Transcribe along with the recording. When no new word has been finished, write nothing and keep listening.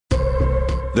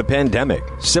The pandemic,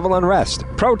 civil unrest,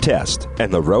 protest,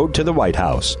 and the road to the White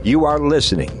House. You are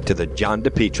listening to The John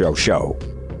DePetro Show.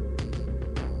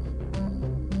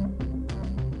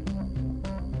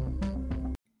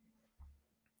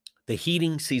 The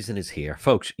heating season is here.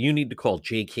 Folks, you need to call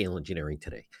JKL Engineering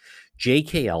today.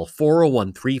 JKL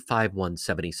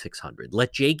 401-351-7600.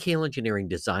 Let JKL Engineering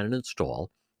design and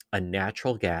install a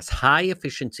natural gas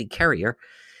high-efficiency carrier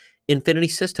Infinity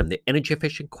system. The energy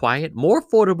efficient, quiet, more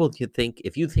affordable than you think.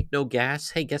 If you think no gas,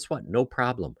 hey, guess what? No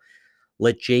problem.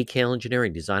 Let JKL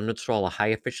Engineering design and install a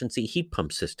high-efficiency heat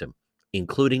pump system,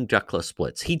 including ductless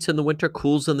splits. Heats in the winter,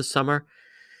 cools in the summer.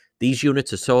 These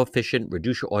units are so efficient,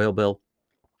 reduce your oil bill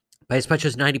by as much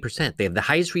as 90%. They have the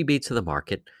highest rebates in the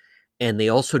market, and they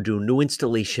also do new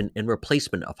installation and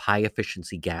replacement of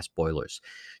high-efficiency gas boilers.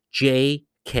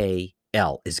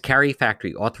 JKL is Carrier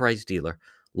Factory authorized dealer,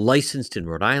 licensed in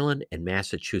Rhode Island and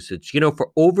Massachusetts. You know,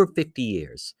 for over 50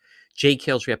 years,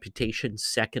 JKL's reputation,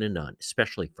 second to none,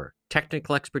 especially for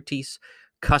technical expertise,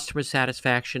 customer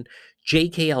satisfaction.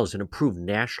 JKL is an approved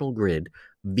National Grid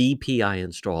VPI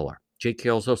installer.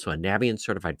 JKL is also a Navient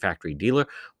certified factory dealer.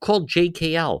 Call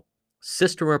JKL.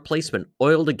 System replacement,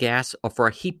 oil to gas, or for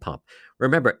a heat pump.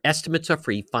 Remember, estimates are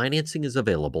free. Financing is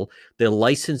available. They're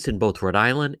licensed in both Rhode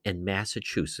Island and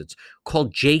Massachusetts. Call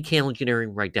JKL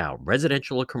Engineering right now,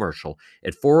 residential or commercial,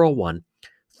 at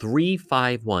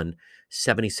 401-351-7600.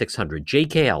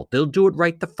 JKL, they'll do it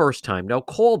right the first time. Now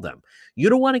call them. You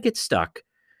don't want to get stuck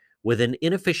with an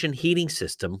inefficient heating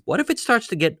system. What if it starts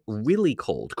to get really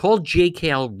cold? Call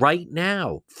JKL right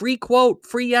now. Free quote,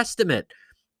 free estimate.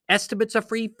 Estimates are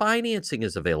free. Financing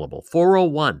is available.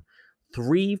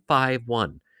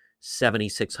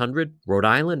 401-351-7600. Rhode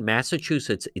Island,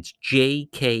 Massachusetts. It's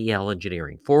JKL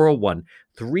Engineering.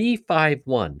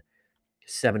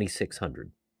 401-351-7600.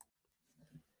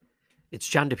 It's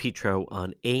John DePetro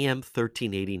on AM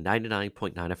 1380,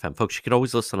 99.9 FM. Folks, you can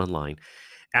always listen online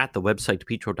at the website,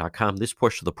 depetro.com. This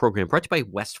portion of the program brought to you by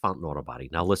West Fountain Auto Body.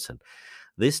 Now listen.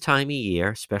 This time of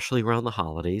year, especially around the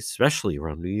holidays, especially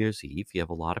around New Year's Eve, you have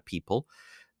a lot of people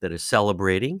that are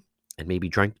celebrating and maybe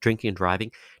drinking and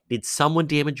driving. Did someone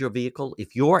damage your vehicle?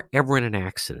 If you're ever in an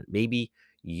accident, maybe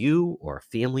you or a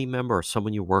family member or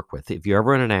someone you work with, if you're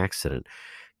ever in an accident,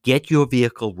 get your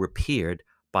vehicle repaired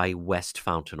by West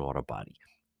Fountain Auto Body.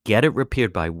 Get it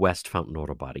repaired by West Fountain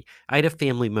Auto Body. I had a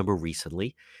family member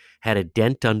recently had a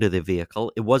dent under the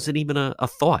vehicle. It wasn't even a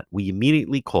thought. We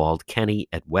immediately called Kenny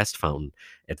at West Fountain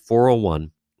at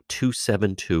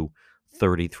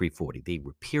 401-272-3340. They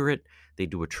repair it. They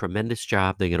do a tremendous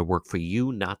job. They're going to work for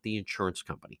you, not the insurance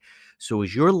company. So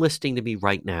as you're listening to me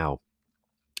right now,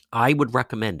 I would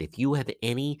recommend if you have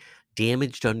any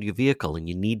damage done to your vehicle and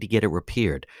you need to get it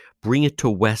repaired, bring it to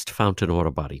West Fountain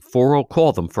Auto Body.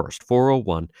 Call them first,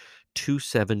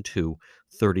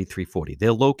 401-272-3340.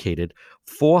 They're located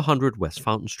 400 West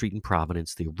Fountain Street in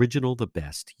Providence, the original, the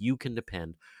best. You can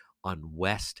depend on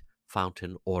West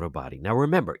Fountain Auto Body. Now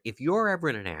remember, if you're ever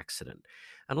in an accident,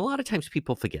 and a lot of times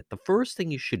people forget, the first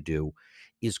thing you should do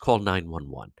is call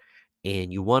 911,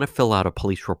 and you want to fill out a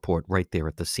police report right there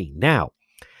at the scene. Now,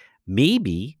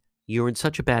 maybe you're in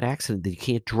such a bad accident that you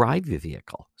can't drive your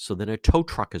vehicle, so then a tow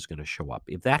truck is going to show up.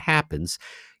 If that happens,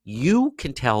 you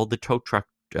can tell the tow truck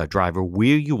driver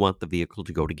where you want the vehicle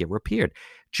to go to get repaired.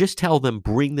 Just tell them,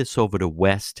 bring this over to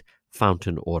West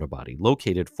Fountain Auto Body,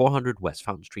 located 400 West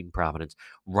Fountain Street in Providence,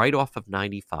 right off of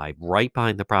 95, right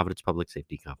behind the Providence Public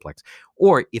Safety Complex.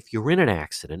 Or if you're in an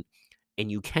accident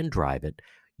and you can drive it,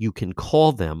 you can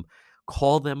call them.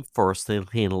 Call them first. They'll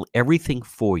handle everything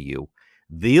for you.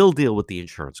 They'll deal with the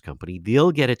insurance company.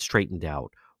 They'll get it straightened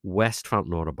out. West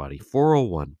Fountain Auto Body,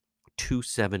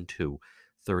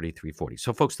 401-272-3340.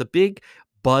 So, folks, the big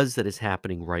buzz that is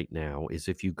happening right now is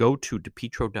if you go to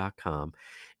depetro.com,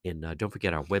 and don't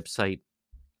forget our website.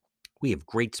 We have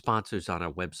great sponsors on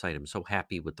our website. I'm so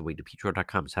happy with the way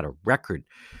depetro.com has had a record,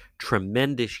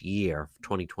 tremendous year,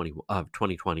 2020.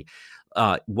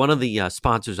 One of the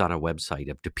sponsors on our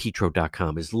website of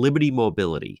depetro.com is Liberty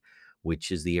Mobility, which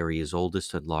is the area's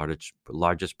oldest and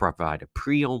largest provider,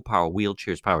 pre-owned power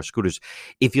wheelchairs, power scooters.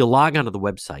 If you log onto the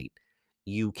website,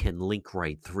 you can link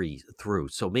right through.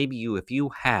 So maybe if you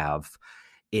have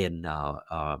in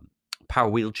power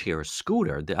wheelchair or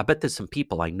scooter, I bet there's some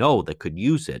people I know that could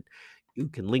use it. You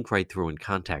can link right through and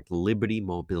contact Liberty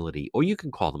Mobility, or you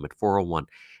can call them at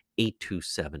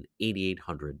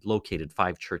 401-827-8800, located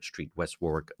 5 Church Street, West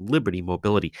Warwick, Liberty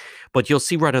Mobility. But you'll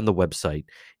see right on the website,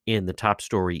 in the top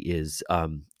story is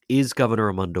Governor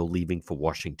Raimondo leaving for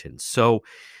Washington? So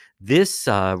this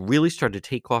really started to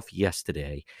take off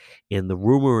yesterday, and the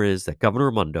rumor is that Governor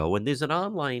Raimondo, and there's an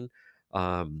online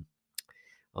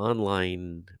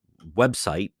online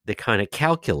website that kind of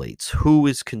calculates who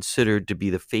is considered to be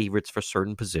the favorites for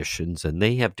certain positions, and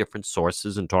they have different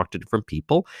sources and talk to different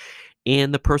people.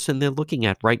 And the person they're looking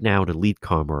at right now to lead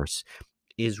commerce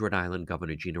is Rhode Island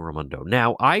Governor Gina Raimondo.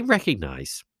 Now, I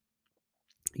recognize,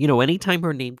 anytime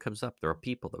her name comes up, there are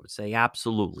people that would say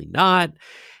absolutely not,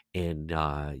 and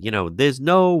there's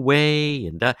no way.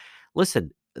 And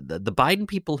listen, the Biden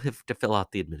people have to fill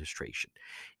out the administration.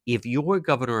 If you're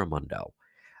Governor Raimondo,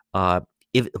 uh,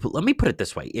 if let me put it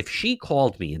this way: if she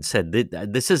called me and said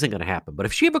this isn't going to happen, but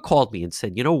if she ever called me and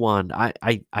said, Juan,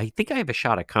 I think I have a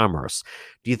shot at commerce.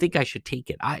 Do you think I should take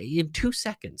it? In 2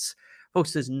 seconds,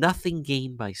 folks, there's nothing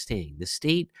gained by staying. The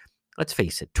state, let's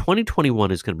face it,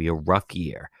 2021 is going to be a rough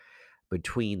year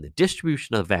between the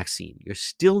distribution of the vaccine. You're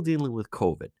still dealing with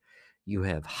COVID. You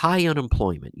have high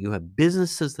unemployment. You have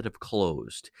businesses that have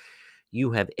closed.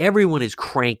 You have everyone is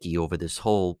cranky over this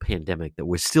whole pandemic that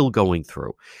we're still going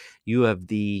through. You have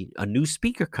a new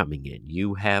speaker coming in.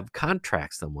 You have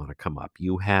contracts that want to come up.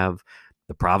 You have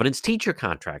the Providence teacher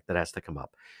contract that has to come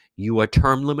up. You are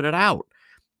term limited out.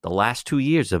 The last 2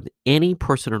 years of any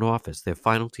person in office, their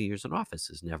final 2 years in office,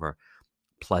 is never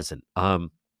pleasant. I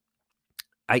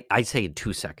say in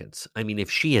 2 seconds. I mean,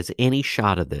 if she has any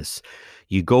shot of this,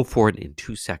 you go for it in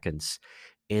 2 seconds.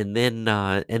 And then,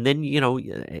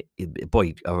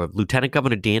 boy, Lieutenant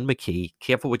Governor Dan McKee,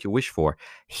 careful what you wish for,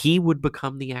 he would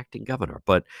become the acting governor.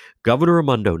 But Governor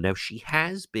Raimondo, now she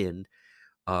has been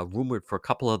rumored for a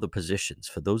couple other positions.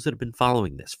 For those that have been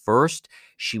following this, first,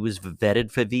 she was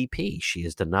vetted for VP. She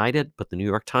has denied it, but the New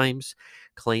York Times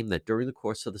claimed that during the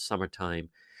course of the summertime,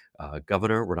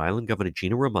 Rhode Island Governor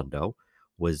Gina Raimondo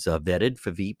was vetted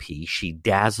for VP. She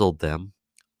dazzled them.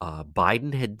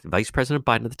 Vice President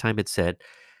Biden at the time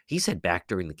he said back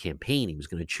during the campaign he was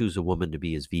going to choose a woman to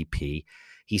be his VP.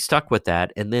 He stuck with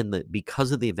that. And then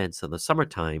because of the events of the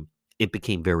summertime, it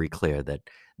became very clear that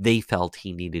they felt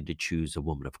he needed to choose a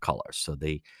woman of color. So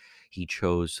he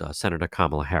chose Senator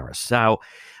Kamala Harris. Now,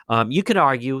 you could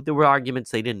argue, there were arguments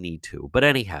they didn't need to. But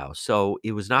anyhow, so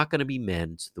it was not going to be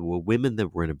men. So there were women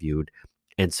that were interviewed.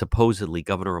 And supposedly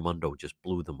Governor Raimondo just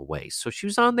blew them away. So she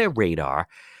was on their radar.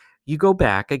 You go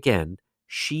back again,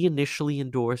 she initially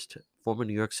endorsed former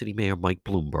New York City Mayor Mike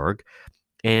Bloomberg.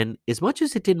 And as much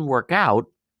as it didn't work out,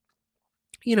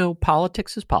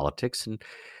 politics is politics. And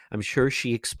I'm sure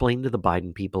she explained to the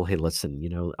Biden people, hey,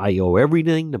 listen, I owe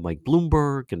everything to Mike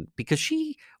Bloomberg. And because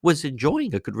she was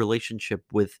enjoying a good relationship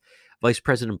with Vice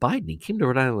President Biden. He came to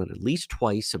Rhode Island at least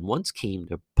twice and once came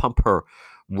to pump her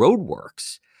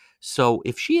roadworks. So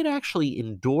if she had actually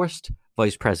endorsed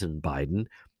Vice President Biden,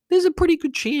 there's a pretty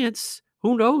good chance.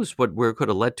 Who knows where it could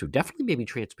have led to? Definitely maybe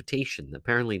transportation.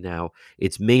 Apparently now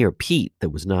it's Mayor Pete that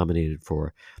was nominated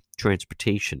for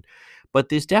transportation. But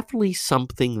there's definitely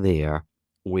something there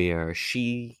where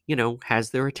she, has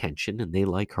their attention and they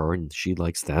like her and she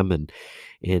likes them. And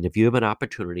if you have an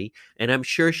opportunity, and I'm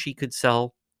sure she could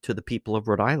sell to the people of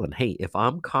Rhode Island, hey, if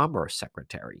I'm Commerce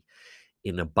Secretary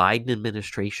in a Biden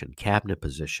administration cabinet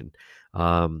position,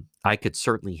 I could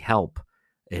certainly help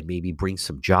and maybe bring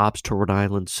some jobs to Rhode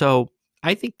Island. So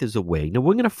I think there's a way. Now,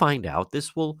 we're going to find out.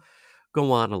 This will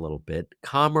go on a little bit.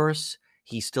 Commerce,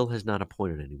 he still has not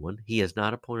appointed anyone. He has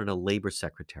not appointed a labor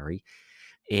secretary,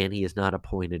 and he has not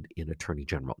appointed an attorney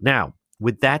general. Now,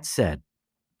 with that said,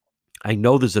 I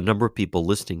know there's a number of people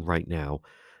listening right now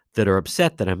that are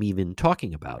upset that I'm even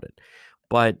talking about it.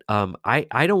 But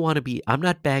I don't want to be. I'm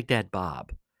not Baghdad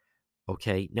Bob.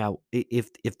 Okay. Now,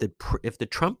 if the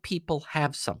Trump people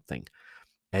have something,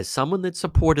 as someone that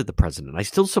supported the president, I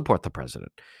still support the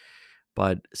president,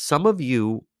 but some of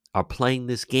you are playing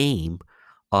this game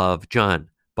of John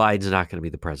Biden's not going to be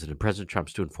the president. President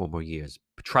Trump's doing 4 more years.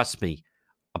 Trust me.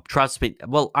 Trust me.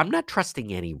 Well, I'm not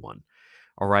trusting anyone.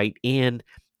 All right. And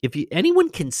if anyone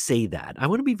can say that, I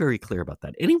want to be very clear about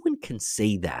that. Anyone can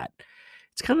say that.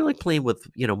 It's kind of like playing with,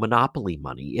 Monopoly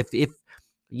money. If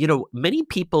many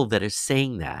people that are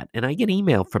saying that, and I get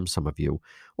email from some of you,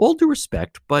 all due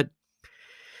respect, but,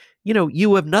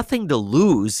 you have nothing to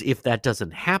lose if that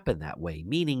doesn't happen that way,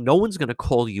 meaning no one's going to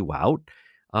call you out.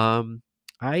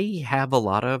 I have a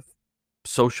lot of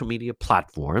social media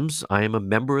platforms. I am a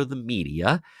member of the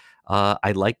media.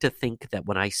 I like to think that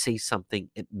when I say something,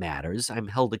 it matters. I'm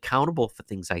held accountable for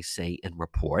things I say and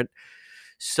report.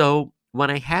 So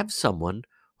when I have someone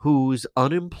who's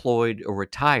unemployed or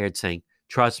retired saying,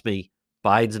 trust me,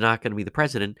 Biden's not going to be the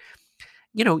president,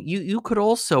 you could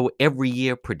also every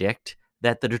year predict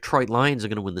that the Detroit Lions are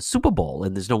going to win the Super Bowl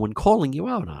and there's no one calling you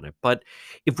out on it. But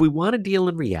if we want to deal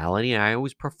in reality, I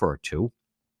always prefer to,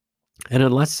 and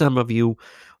unless some of you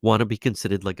want to be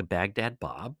considered like a Baghdad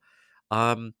Bob,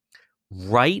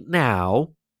 right now,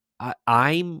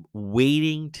 I'm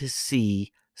waiting to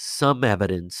see some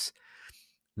evidence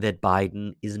that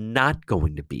Biden is not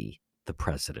going to be the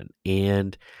president.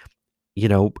 And,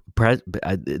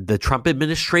 the Trump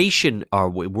administration,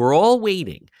 we're all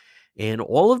waiting. And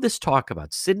all of this talk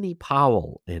about Sidney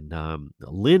Powell and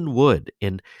Lynn Wood,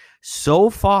 and so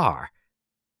far,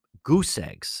 goose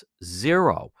eggs,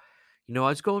 zero. I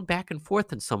was going back and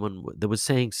forth, and someone that was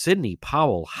saying, Sidney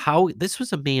Powell, this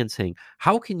was a man saying,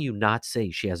 how can you not say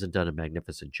she hasn't done a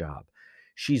magnificent job?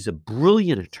 She's a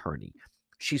brilliant attorney.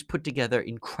 She's put together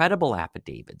incredible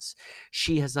affidavits.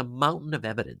 She has a mountain of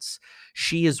evidence.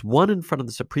 She is one in front of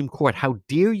the Supreme Court. How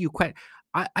dare you question?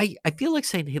 I feel like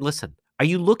saying, hey, listen, are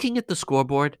you looking at the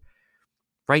scoreboard?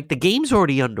 Right? The game's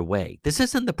already underway. This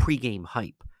isn't the pregame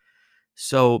hype.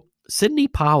 So Sidney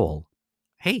Powell,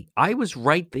 hey, I was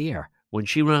right there when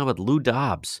she went on with Lou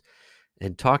Dobbs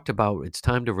and talked about it's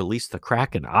time to release the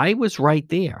Kraken. I was right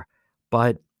there.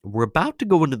 But we're about to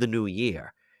go into the new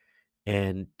year.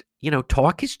 And,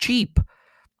 talk is cheap.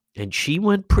 And she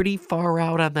went pretty far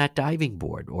out on that diving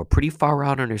board, or pretty far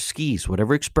out on her skis,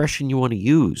 whatever expression you want to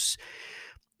use.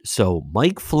 So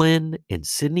Mike Flynn and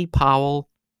Sidney Powell,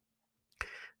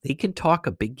 they can talk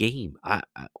a big game.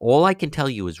 All I can tell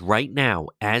you is right now,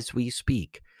 as we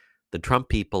speak, the Trump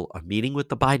people are meeting with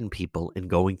the Biden people and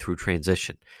going through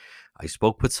transition. I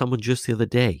spoke with someone just the other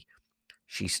day.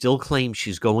 She still claims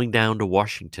she's going down to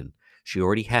Washington. She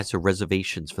already has her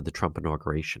reservations for the Trump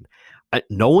inauguration.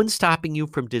 No one's stopping you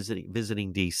from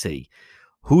visiting D.C.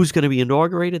 Who's going to be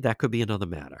inaugurated? That could be another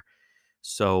matter.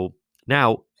 So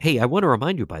now, hey, I want to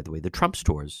remind you, by the way, the Trump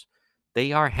stores,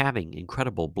 they are having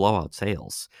incredible blowout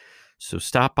sales. So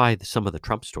stop by some of the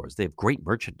Trump stores. They have great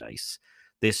merchandise.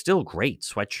 They're still great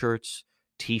sweatshirts,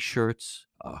 T-shirts,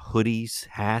 hoodies,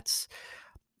 hats.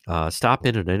 Stop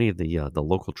in at any of the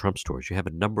local Trump stores. You have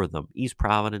a number of them: East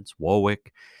Providence,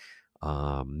 Warwick,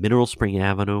 Mineral Spring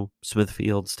Avenue,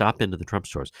 Smithfield. Stop into the Trump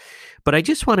stores. But I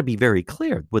just want to be very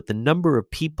clear with the number of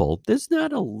people. There's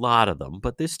not a lot of them,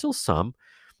 but there's still some.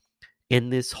 In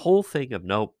this whole thing of,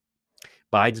 nope,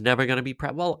 Biden's never going to be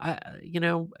president. Well,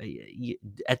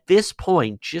 at this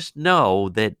point, just know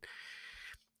that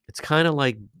it's kind of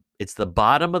like it's the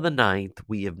bottom of the ninth.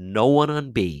 We have no one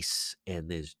on base, and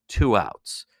there's 2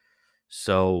 outs.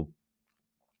 So,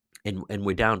 and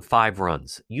we're down 5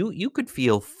 runs. You could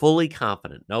feel fully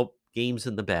confident. Nope, game's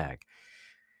in the bag.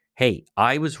 Hey,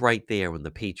 I was right there when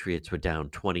the Patriots were down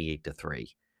 28-3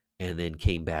 and then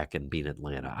came back and beat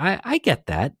Atlanta. I get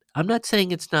that. I'm not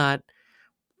saying it's not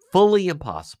fully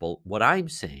impossible. What I'm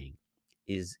saying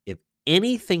is, if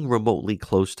anything remotely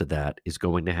close to that is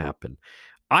going to happen,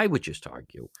 I would just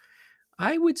argue,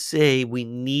 I would say we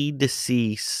need to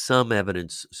see some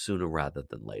evidence sooner rather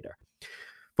than later.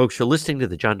 Folks, you're listening to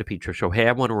the John DePetro Show. Hey,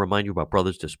 I want to remind you about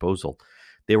Brothers Disposal.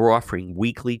 They were offering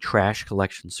weekly trash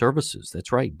collection services.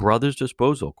 That's right, Brothers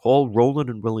Disposal. Call Roland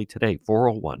and Willie today,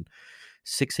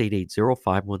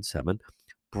 401-688-0517.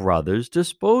 Brothers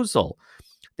Disposal.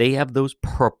 They have those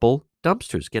purple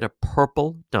dumpsters. Get a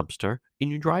purple dumpster in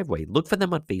your driveway. Look for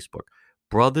them on Facebook.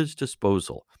 Brothers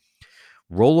Disposal.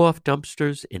 Roll-off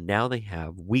dumpsters, and now they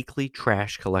have weekly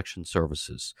trash collection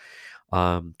services.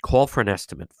 Call for an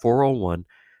estimate,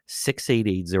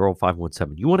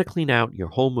 401-688-0517. You want to clean out your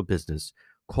home or business,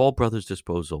 call Brothers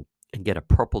Disposal and get a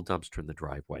purple dumpster in the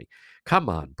driveway. Come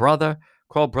on, brother.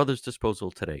 Call Brothers Disposal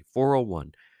today,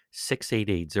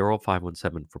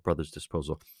 401-688-0517 for Brothers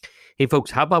Disposal. Hey,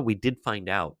 folks, how about we did find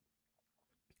out,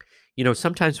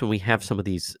 sometimes when we have some of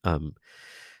these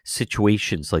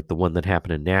situations like the one that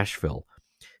happened in Nashville,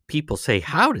 people say,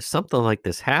 how does something like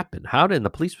this happen? And the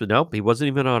police would, nope, he wasn't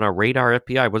even on our radar.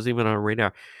 FBI wasn't even on our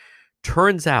radar.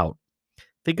 Turns out,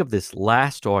 think of this,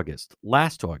 last August,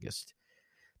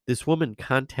 this woman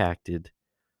contacted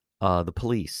the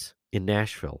police in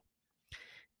Nashville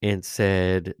and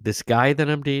said, this guy that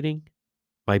I'm dating,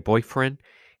 my boyfriend,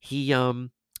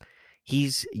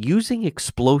 he's using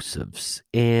explosives,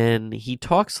 and he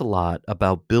talks a lot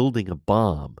about building a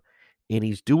bomb, and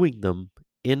he's doing them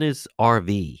in his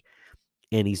RV,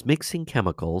 and he's mixing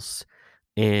chemicals,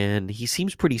 and he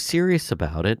seems pretty serious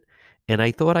about it, and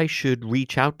I thought I should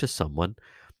reach out to someone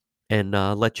and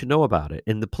let you know about it.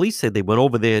 And the police said they went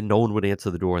over there, no one would answer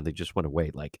the door, and they just went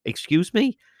away. Like, excuse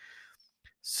me?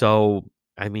 So,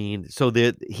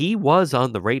 he was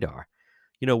on the radar.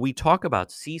 We talk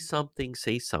about see something,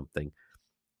 say something.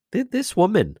 This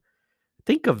woman,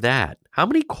 think of that. How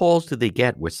many calls do they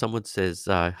get where someone says,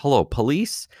 hello,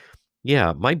 police?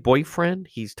 Yeah, my boyfriend,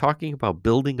 he's talking about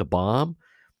building a bomb,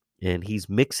 and he's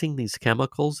mixing these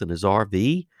chemicals in his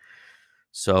RV.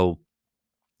 So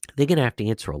they're going to have to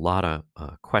answer a lot of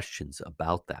questions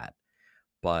about that.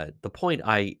 But the point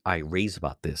I raise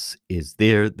about this is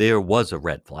there was a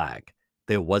red flag.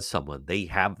 There was someone. They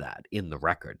have that in the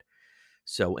record.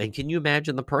 So, and can you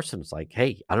imagine the person's like,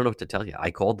 hey, I don't know what to tell you.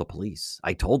 I called the police.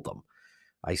 I told them.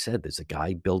 I said there's a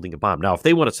guy building a bomb. Now, if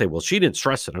they want to say, well, she didn't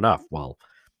stress it enough, well,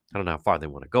 I don't know how far they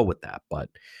want to go with that. But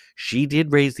she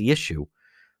did raise the issue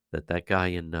that guy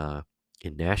in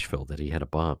Nashville, that he had a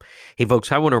bomb. Hey,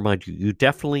 folks, I want to remind you, you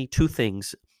definitely, two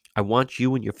things. I want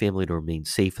you and your family to remain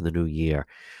safe in the new year.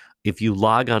 If you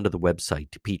log onto the website,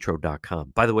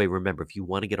 depetro.com. By the way, remember, if you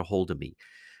want to get a hold of me,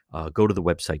 go to the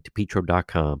website,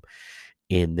 depetro.com,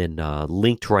 and then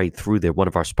linked right through there, one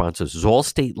of our sponsors is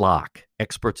Allstate Lock,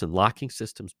 experts in locking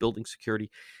systems, building security.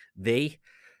 They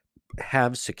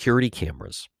have security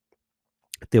cameras.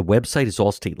 Their website is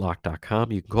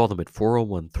allstatelock.com. You can call them at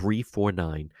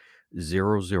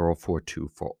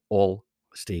 401-349-0042 for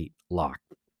Allstate Lock.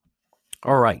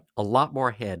 All right, a lot more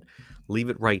ahead. Leave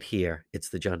it right here. It's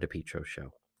the John DePetro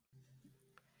Show.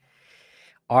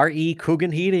 R.E.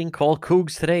 Coogan Heating. Call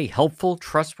Cougs today. Helpful,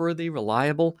 trustworthy,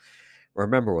 reliable.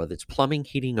 Remember, whether it's plumbing,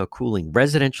 heating, or cooling,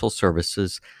 residential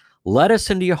services, let us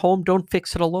into your home. Don't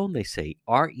fix it alone, they say.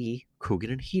 R.E. Coogan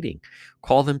and Heating.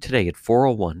 Call them today at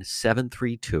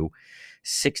 401-732-6562.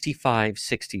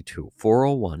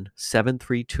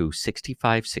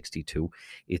 401-732-6562.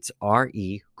 It's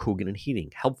R.E. Coogan and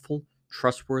Heating. Helpful,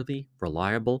 trustworthy,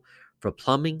 reliable. For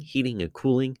plumbing, heating, and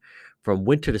cooling, from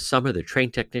winter to summer, the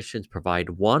trained technicians provide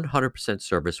 100%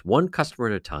 service, one customer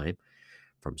at a time.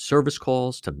 From service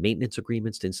calls to maintenance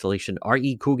agreements to installation,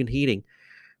 R.E. Coogan Heating,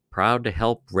 proud to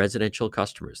help residential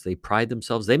customers. They pride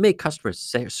themselves. They make customer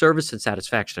service and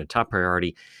satisfaction a top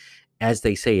priority. As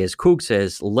they say, as Coog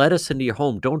says, let us into your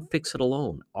home. Don't fix it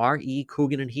alone. R.E.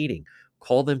 Coogan and Heating.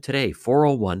 Call them today,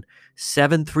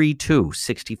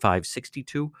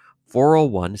 401-732-6562.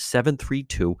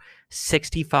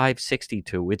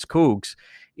 401-732-6562. It's Cougs.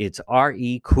 It's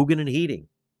R.E. Coogan and Heating.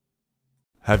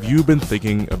 Have you been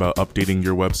thinking about updating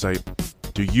your website?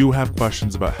 Do you have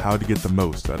questions about how to get the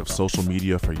most out of social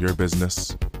media for your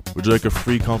business? Would you like a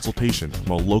free consultation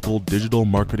from a local digital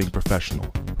marketing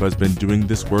professional who has been doing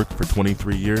this work for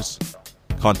 23 years?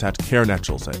 Contact Karen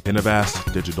Etchels at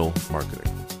Innovast Digital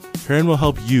Marketing. Karen will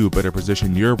help you better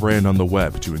position your brand on the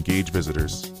web to engage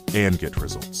visitors and get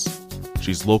results.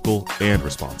 She's local and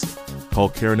responsive. Call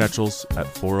Karen Etchels at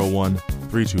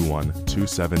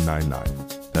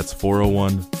 401-321-2799. That's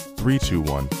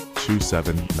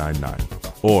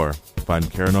 401-321-2799. Or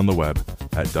find Karen on the web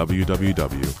at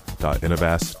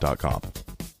www.innovast.com.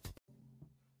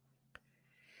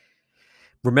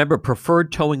 Remember,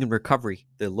 Preferred Towing and Recovery.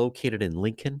 They're located in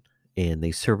Lincoln, and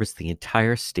they service the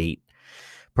entire state.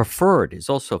 Preferred is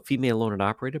also female-owned and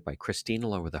operated by Christine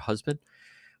along with her husband,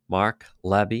 Mark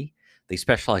Labby. They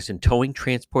specialize in towing,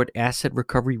 transport, asset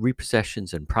recovery,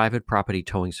 repossessions, and private property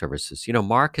towing services. You know,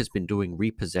 Mark has been doing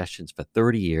repossessions for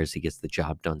 30 years. He gets the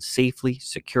job done safely,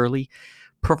 securely.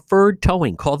 Preferred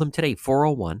Towing. Call them today,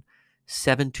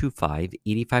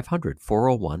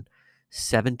 401-725-8500.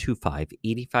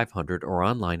 401-725-8500 or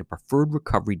online at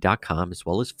preferredrecovery.com as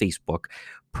well as Facebook.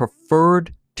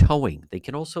 Preferred Towing. They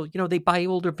can also, they buy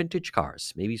older vintage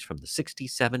cars. Maybe it's from the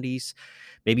 60s, 70s.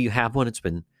 Maybe you have one that's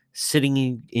been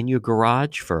sitting in your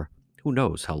garage for who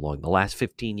knows how long, the last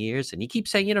 15 years. And you keep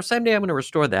saying, someday I'm going to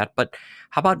restore that. But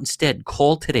how about instead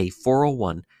call today,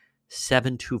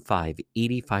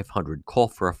 401-725-8500. Call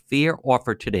for a fair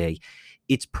offer today.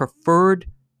 It's Preferred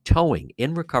Towing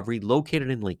and Recovery located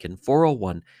in Lincoln,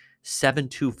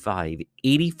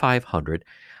 401-725-8500.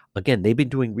 Again, they've been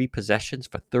doing repossessions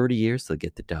for 30 years. They'll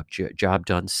get the job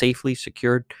done safely,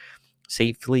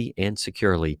 safely and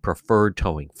securely. Preferred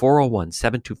Towing,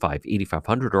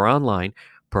 401-725-8500 or online,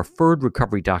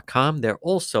 preferredrecovery.com. They're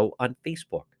also on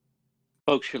Facebook.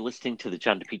 Folks, you're listening to the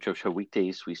John DePetro Show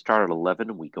weekdays. We start at 11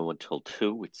 and we go until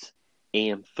 2. It's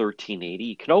AM 1380.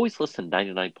 You can always listen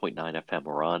 99.9 FM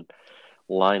or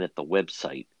online at the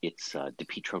website. It's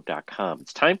DePetro.com.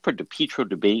 It's time for DePetro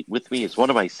Debate. With me is one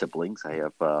of my siblings. I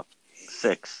have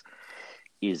 6.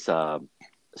 Is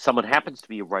someone happens to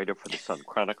be a writer for the Sun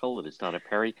Chronicle. It is Donna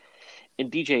Perry. And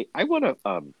DJ, I want to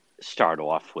start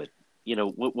off with,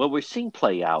 what we're seeing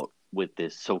play out with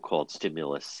this so-called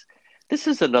stimulus. This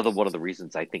is another one of the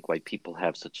reasons I think why people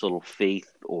have such little faith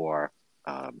or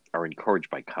are encouraged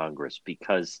by Congress,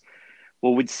 because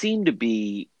what would seem to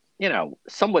be,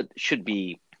 somewhat should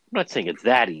be, I'm not saying it's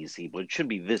that easy, but it shouldn't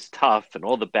be this tough and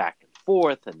all the back and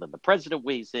forth. And then the president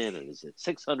weighs in. And is it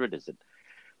 600? Is it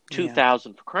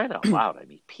 2,000? For crying out loud? I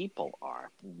mean, people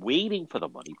are waiting for the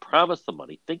money, promise the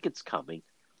money, think it's coming.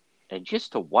 And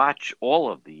just to watch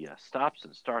all of the stops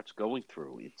and starts going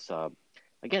through, it's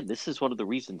again, this is one of the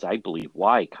reasons I believe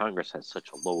why Congress has such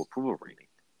a low approval rating.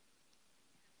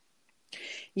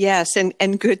 Yes,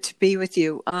 and good to be with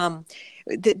you.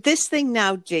 This thing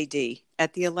now, JD,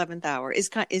 at the 11th hour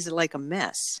is like a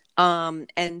mess.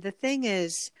 And the thing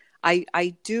is,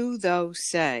 I do though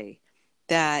say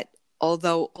that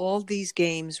although all these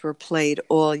games were played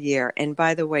all year, and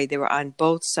by the way, they were on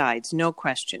both sides, no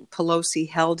question. Pelosi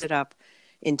held it up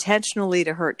intentionally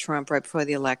to hurt Trump right before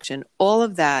the election, all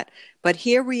of that. But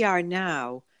here we are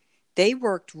now. They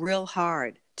worked real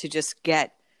hard to just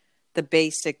get the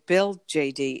basic bill,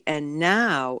 JD. And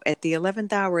now at the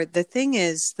 11th hour, the thing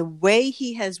is, the way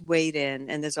he has weighed in,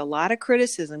 and there's a lot of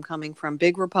criticism coming from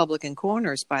big Republican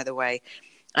corners, by the way,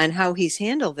 on how he's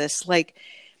handled this. Like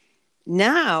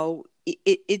now,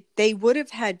 they would have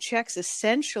had checks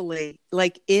essentially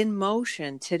like in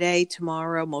motion today,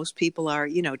 tomorrow. Most people are,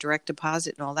 direct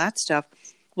deposit and all that stuff.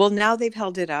 Well, now they've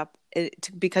held it up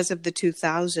because of the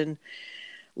 2000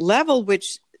 level,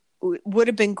 which would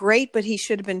have been great, but he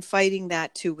should have been fighting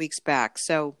that 2 weeks back.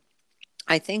 So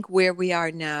I think where we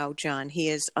are now, John, he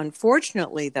is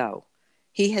unfortunately, though,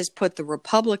 he has put the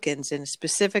Republicans, and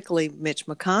specifically Mitch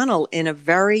McConnell, in a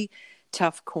very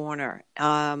tough corner.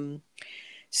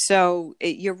 So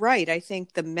you're right. I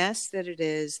think the mess that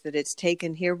it's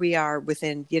taken, here we are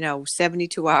within,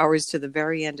 72 hours to the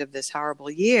very end of this horrible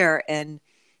year. And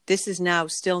this is now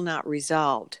still not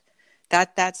resolved.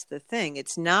 That's the thing.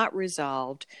 It's not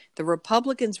resolved. The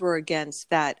Republicans were against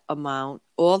that amount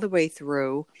all the way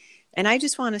through. And I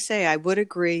just want to say, I would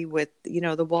agree with,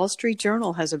 the Wall Street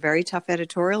Journal has a very tough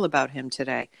editorial about him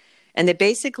today. And they're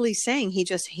basically saying he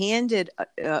just handed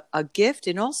a gift,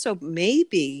 and also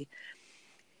maybe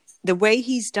the way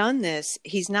he's done this,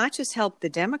 he's not just helped the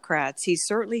Democrats, he's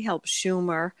certainly helped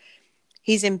Schumer.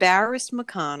 He's embarrassed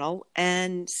McConnell,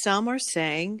 and some are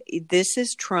saying this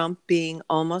is Trump being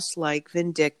almost like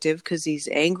vindictive because he's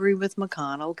angry with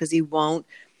McConnell because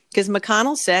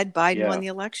McConnell said Biden won the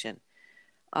election.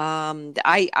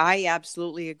 I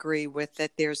absolutely agree with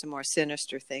that. There's a more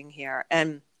sinister thing here,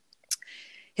 and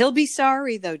he'll be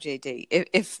sorry, though, JD,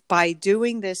 if by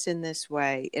doing this in this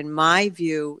way, in my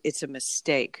view, it's a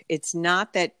mistake. It's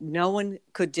not that no one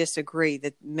could disagree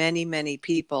that many, many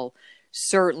people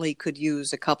certainly could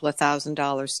use a couple of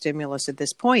 $1,000 stimulus at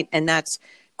this point, and that's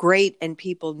great, and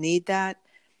people need that.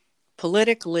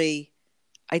 Politically,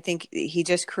 I think he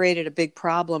just created a big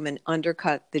problem and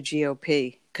undercut the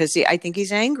GOP because I think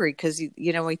he's angry because he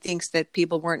thinks that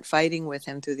people weren't fighting with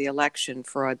him through the election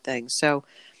fraud thing. So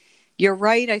you're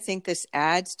right. I think this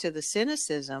adds to the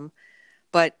cynicism,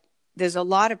 but there's a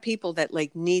lot of people that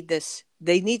need this.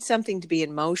 They need something to be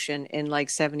in motion in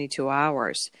 72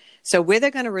 hours. So where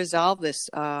they're going to resolve this,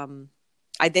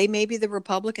 maybe the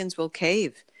Republicans will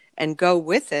cave and go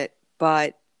with it.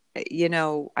 But,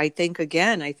 I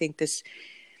think this,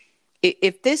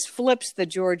 if this flips the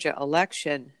Georgia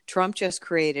election, Trump just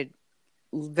created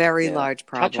very large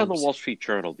problems. Touch on the Wall Street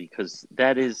Journal, because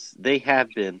they have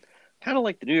been kind of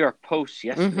like the New York Post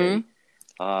yesterday,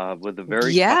 with a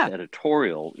very tough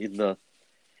editorial in the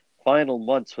final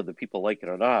months, whether people like it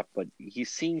or not. But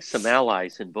he's seeing some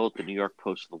allies in both the New York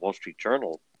Post and the Wall Street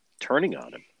Journal turning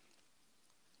on him.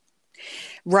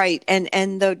 Right.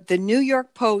 And the New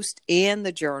York Post and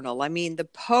the Journal, I mean, the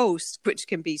Post, which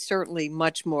can be certainly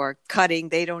much more cutting.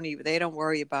 They don't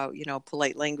worry about,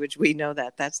 polite language. We know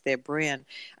that that's their brand.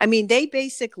 I mean, they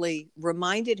basically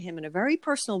reminded him in a very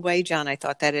personal way, John, I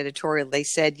thought that editorial, they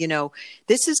said,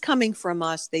 this is coming from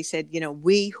us. They said,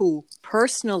 we who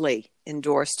personally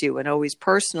endorsed you and always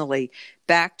personally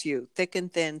backed you thick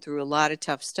and thin through a lot of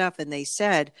tough stuff. And they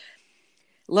said,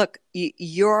 look,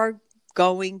 you're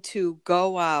going to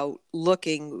go out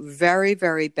looking very,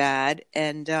 very bad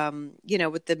and,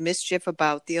 with the mischief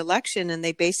about the election. And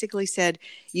they basically said,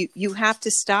 you have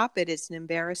to stop it. It's an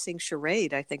embarrassing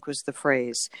charade, I think was the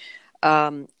phrase,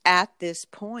 at this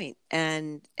point.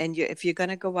 And if you're going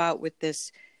to go out with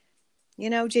this,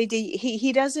 JD,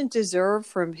 he doesn't deserve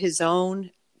from his own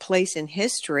place in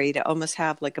history to almost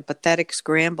have like a pathetic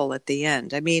scramble at the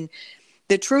end. I mean,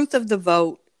 the truth of the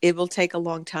vote, it will take a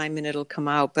long time and it'll come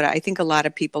out. But I think a lot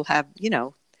of people have,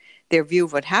 their view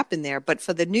of what happened there. But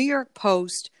for the New York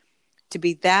Post to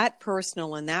be that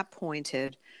personal and that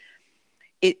pointed,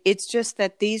 it's just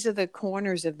that these are the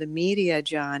corners of the media,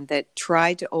 John, that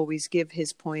try to always give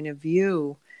his point of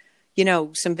view,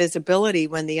 some visibility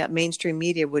when the mainstream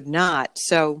media would not.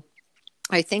 So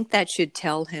I think that should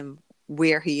tell him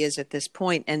where he is at this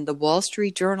point. And the Wall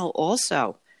Street Journal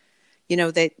also,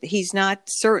 that he's not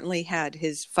certainly had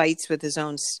his fights with his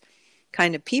own,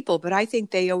 kind of people, but I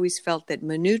think they always felt that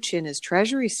Mnuchin, as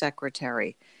Treasury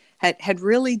Secretary, had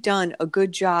really done a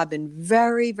good job in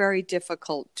very, very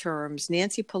difficult terms.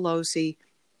 Nancy Pelosi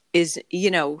is,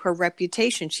 her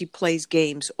reputation. She plays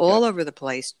games all over the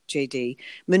place, JD.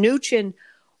 Mnuchin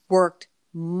worked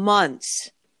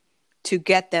months to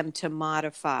get them to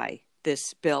modify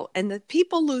this bill. And the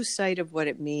people lose sight of what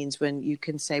it means when you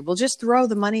can say, well, just throw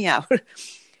the money out.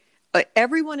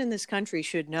 Everyone in this country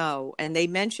should know, and they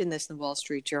mentioned this in the Wall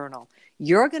Street Journal,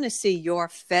 you're going to see your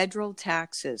federal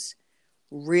taxes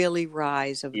really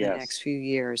rise over the next few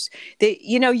years.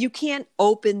 You can't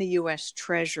open the U.S.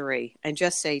 Treasury and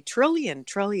just say trillion,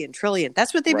 trillion, trillion.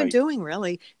 That's what they've been doing,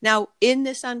 really. Now, in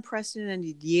this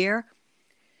unprecedented year,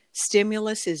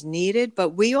 stimulus is needed, but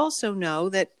we also know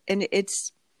that, and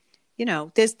it's,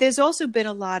 there's also been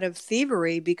a lot of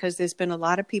thievery because there's been a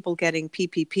lot of people getting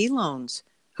PPP loans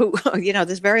who,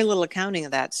 there's very little accounting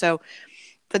of that. So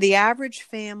for the average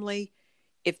family,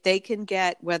 if they can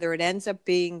get, whether it ends up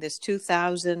being this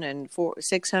 $2,000 and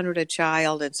 $600 a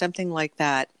child and something like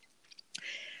that,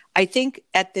 I think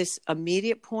at this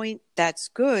immediate point, that's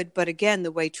good. But again,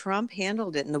 the way Trump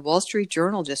handled it, and the Wall Street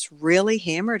Journal just really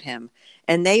hammered him.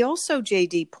 And they also,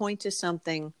 JD, point to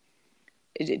something,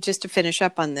 just to finish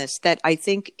up on this, that I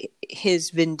think his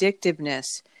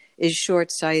vindictiveness is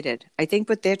short-sighted. I think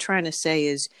what they're trying to say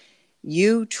is,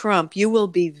 you, Trump, you will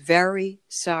be very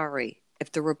sorry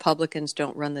if the Republicans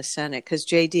don't run the Senate. Because,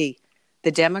 JD,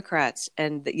 the Democrats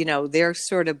and, their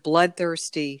sort of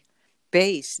bloodthirsty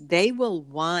base, they will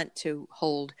want to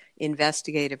hold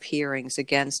investigative hearings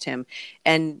against him.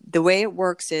 And the way it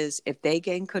works is, if they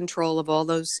gain control of all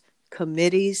those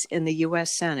committees in the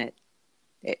U.S. Senate,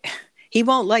 he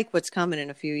won't like what's coming in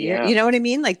a few years. You know what I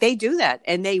mean? Like, they do that,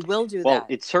 and they will do that. Well,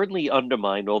 it certainly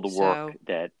undermined all the work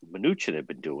that Mnuchin had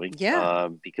been doing.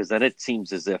 Because then it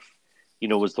seems as if,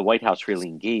 was the White House really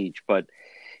engaged? But,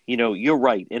 you're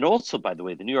right. And also, by the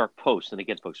way, the New York Post, and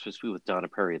again, folks, especially with Donna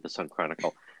Perry at the Sun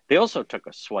Chronicle, they also took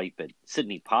a swipe at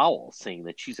Sidney Powell, saying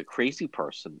that she's a crazy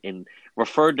person, and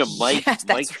referred to Mike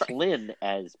Flynn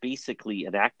as basically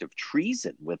an act of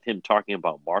treason, with him talking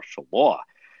about martial law.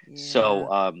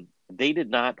 So they did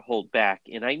not hold back.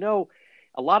 And I know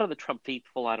a lot of the Trump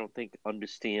faithful, I don't think,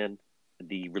 understand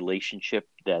the relationship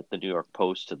that the New York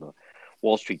Post and the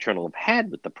Wall Street Journal have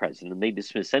had with the president, and they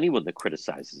dismiss anyone that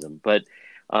criticizes him. But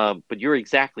you're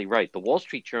exactly right. The Wall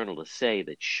Street Journal, to say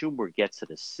that Schumer gets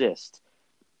an assist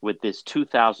with this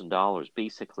 $2,000,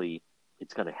 basically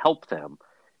it's going to help them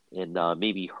and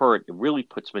maybe hurt, it really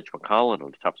puts Mitch McConnell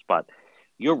on a tough spot.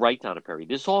 You're right, Donna Perry.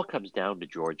 This all comes down to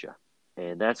Georgia,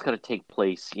 and that's going to take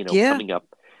place, coming up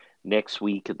next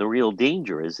week. And the real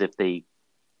danger is, if they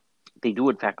do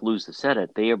in fact lose the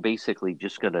Senate, they are basically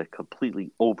just going to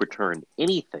completely overturn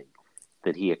anything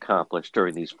that he accomplished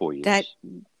during these 4 years.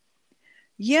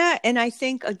 And I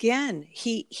think, again,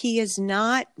 he is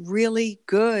not really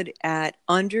good at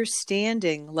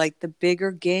understanding, like, the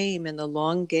bigger game and the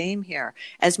long game here.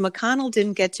 As McConnell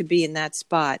didn't get to be in that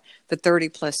spot for 30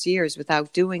 plus years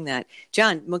without doing that.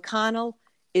 John, McConnell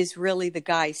is really the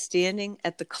guy standing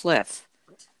at the cliff,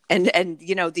 and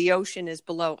the ocean is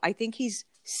below. I think he's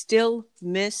still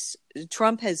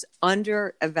Trump has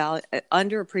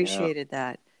underappreciated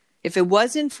that. If it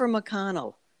wasn't for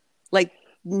McConnell, like,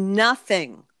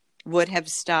 nothing would have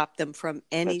stopped them from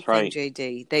anything,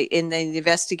 JD. They, in the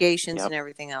investigations and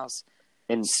everything else.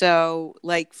 And so,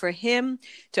 like, for him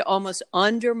to almost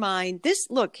undermine this,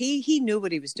 look, he knew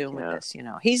what he was doing with this.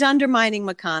 He's undermining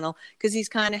McConnell because he's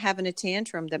kind of having a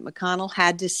tantrum that McConnell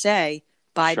had to say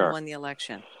Biden won the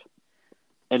election.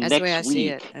 And that's the way I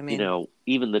see week, it. I mean,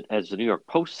 even as the New York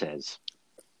Post says,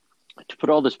 to put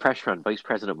all this pressure on Vice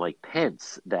President Mike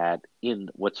Pence, that in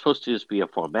what's supposed to just be a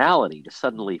formality, to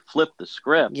suddenly flip the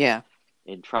script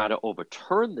and try to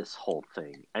overturn this whole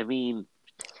thing. I mean,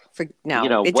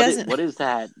 it doesn't. What is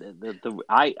that?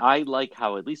 I like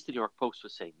how, at least the New York Post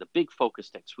was saying, the big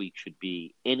focus next week should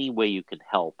be any way you can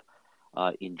help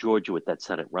in Georgia with that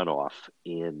Senate runoff,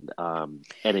 and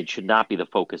it should not be the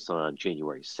focus on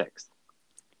January 6th.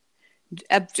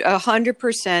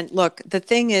 100%. Look, the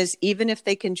thing is, even if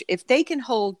they can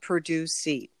hold Purdue's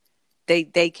seat,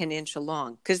 they can inch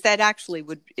along, because that actually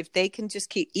would, if they can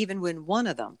just even win one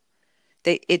of them,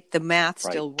 the math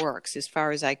still works, as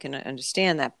far as I can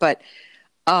understand that. But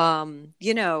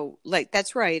like,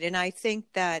 that's right. And I think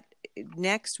that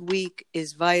next week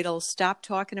is vital. Stop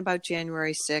talking about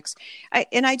January 6th.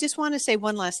 I just want to say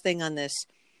one last thing on this.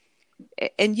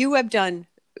 And you have done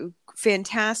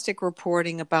fantastic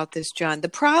reporting about this, John. The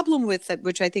problem with it,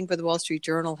 which I think where the Wall Street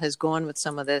Journal has gone with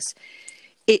some of this,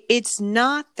 it's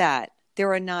not that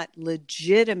there are not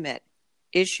legitimate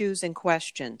issues and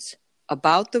questions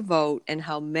about the vote and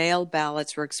how mail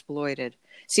ballots were exploited.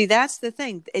 See, that's the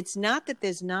thing. It's not that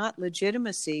there's not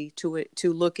legitimacy to it,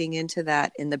 to looking into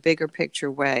that in the bigger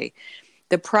picture way.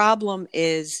 The problem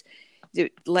is,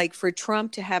 like, for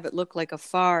Trump to have it look like a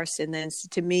farce, and then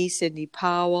to me, Sidney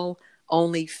Powell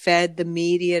only fed the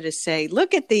media to say,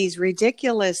 look at these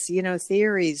ridiculous,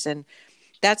 theories. And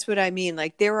that's what I mean.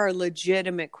 Like, there are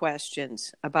legitimate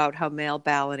questions about how mail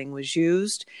balloting was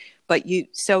used, but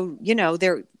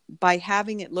there, by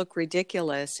having it look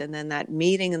ridiculous, and then that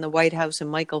meeting in the White House and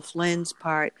Michael Flynn's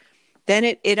part, then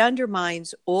it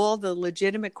undermines all the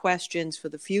legitimate questions for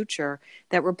the future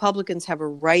that Republicans have a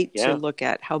right to look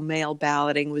at how mail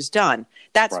balloting was done.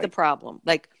 That's the problem.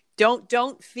 Like,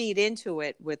 don't feed into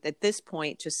it with, at this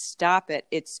point, just stop it.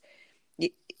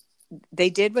 They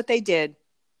did what they did,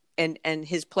 and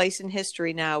his place in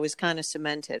history now is kind of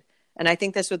cemented. And I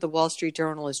think that's what the Wall Street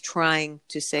Journal is trying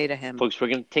to say to him. Folks, we're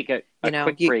going to take a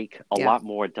quick break. A lot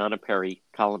more Donna Perry,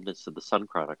 columnist of the Sun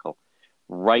Chronicle,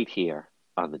 right here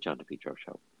on the John DePetro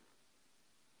Show.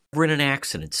 We're in an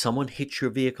accident. Someone hits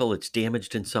your vehicle. It's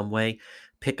damaged in some way.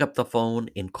 Pick up the phone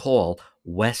and call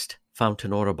West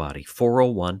Fountain Auto Body,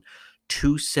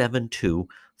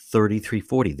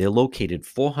 401-272-3340. They're located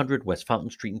 400 West Fountain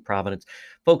Street in Providence.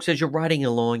 Folks, as you're riding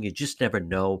along, you just never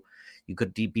know. You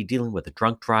could be dealing with a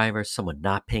drunk driver, someone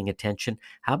not paying attention.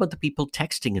 How about the people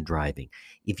texting and driving?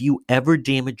 If you ever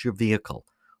damage your vehicle,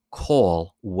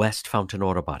 call West Fountain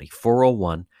Auto Body,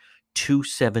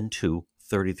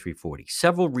 401-272-3340.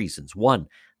 Several reasons. One,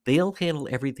 they'll handle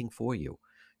everything for you.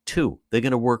 Two, they're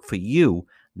going to work for you,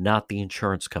 not the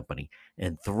insurance company.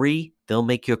 And three, they'll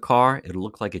make your car, it'll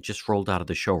look like it just rolled out of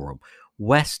the showroom.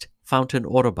 West Fountain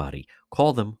Auto Body.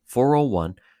 Call them,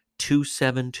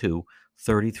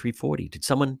 401-272-3340. Did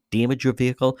someone damage your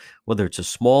vehicle? Whether it's a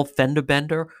small fender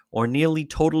bender or nearly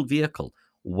totaled vehicle,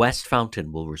 West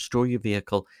Fountain will restore your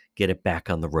vehicle, get it back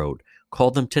on the road.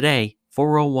 Call them today,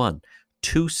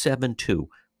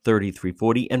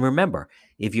 401-272-3340. And remember,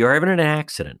 if you're ever in an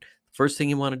accident, first thing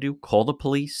you want to do, call the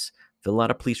police, fill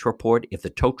out a police report. If the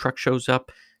tow truck shows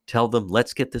up, tell them,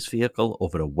 let's get this vehicle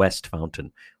over to West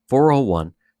Fountain,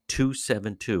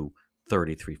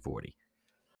 401-272-3340.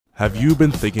 Have you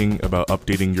been thinking about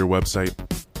updating your website?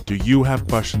 Do you have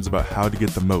questions about how to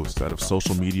get the most out of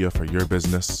social media for your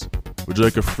business? Would you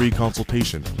like a free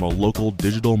consultation from a local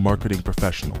digital marketing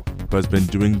professional who has been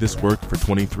doing this work for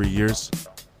 23 years?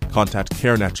 Contact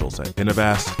Karen Etchels at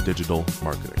Innovast Digital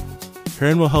Marketing.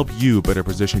 Karen will help you better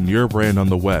position your brand on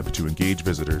the web to engage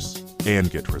visitors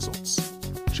and get results.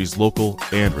 She's local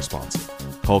and responsive.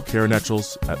 Call Karen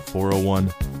Etchels at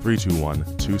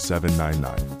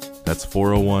 401-321-2799. That's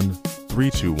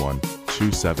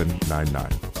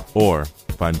 401-321-2799. Or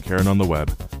find Karen on the web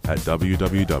at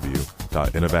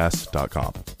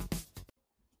www.innovast.com.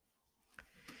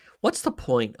 What's the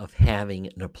point of having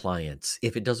an appliance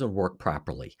if it doesn't work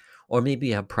properly? Or maybe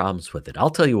you have problems with it.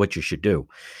 I'll tell you what you should do.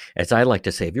 As I like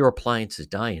to say, if your appliance is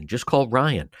dying, just call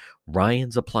Ryan.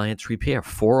 Ryan's Appliance Repair,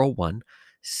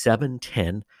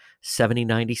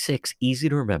 401-710-7096. Easy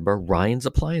to remember, Ryan's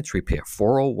Appliance Repair,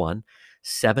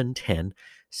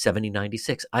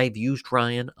 401-710-7096. I've used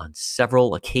Ryan on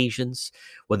several occasions,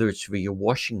 whether it's for your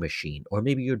washing machine or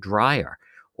maybe your dryer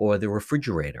or the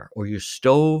refrigerator or your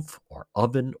stove or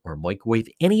oven or microwave,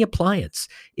 any appliance.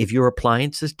 If your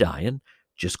appliance is dying,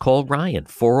 just call Ryan,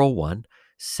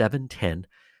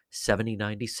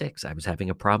 401-710-7096. I was having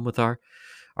a problem with our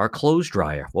clothes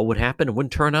dryer. What would happen? It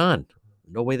wouldn't turn on.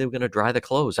 No way they were going to dry the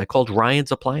clothes. I called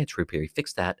Ryan's Appliance Repair. He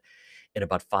fixed that in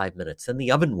about 5 minutes. Then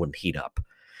the oven wouldn't heat up.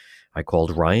 I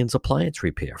called Ryan's Appliance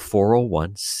Repair,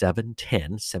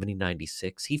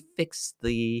 401-710-7096. He fixed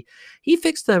the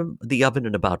oven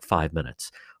in about 5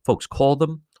 minutes. Folks, call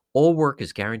them. All work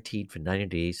is guaranteed for 90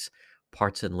 days.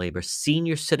 Parts and labor.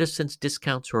 Senior citizens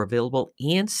discounts are available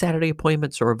and Saturday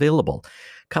appointments are available.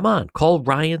 Come on, call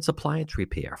Ryan's Appliance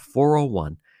Repair,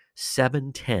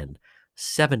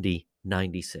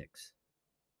 401-710-7096.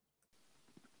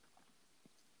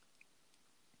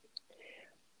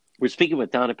 We're speaking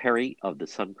with Donna Perry of the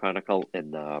Sun Chronicle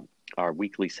in our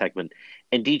weekly segment.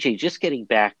 And DJ, just getting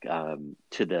back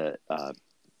to the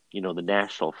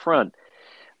national front,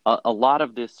 a lot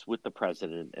of this with the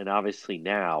president, and obviously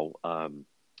now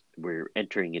we're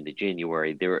entering into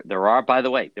January. There are, by the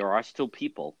way, there are still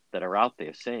people that are out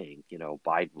there saying,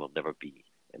 Biden will never be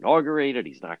inaugurated.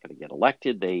 He's not going to get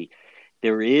elected.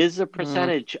 There is a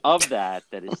percentage of that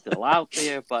is still out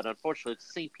there, but unfortunately, it's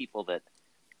the same people that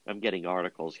I'm getting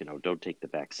articles, don't take the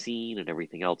vaccine and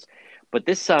everything else. But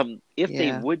this, if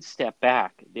they would step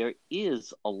back, there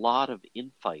is a lot of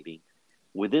infighting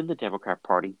within the Democrat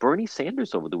Party, Bernie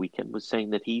Sanders over the weekend was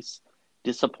saying that he's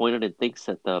disappointed and thinks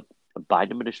that the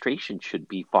Biden administration should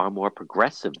be far more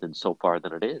progressive than so far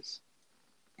than it is.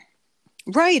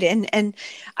 Right. And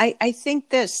I think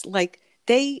this, like,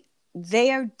 they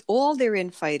are, all they're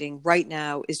infighting right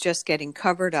now is just getting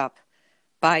covered up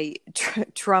by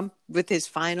Trump with his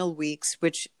final weeks,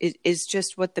 which is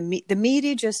just what the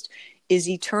media just is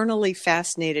eternally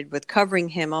fascinated with, covering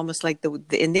him almost like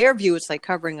in their view, it's like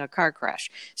covering a car crash.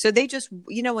 So they just,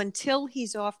 until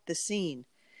he's off the scene,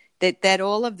 that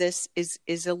all of this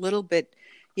is a little bit,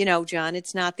 John,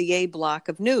 it's not the A block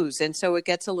of news. And so it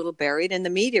gets a little buried, and the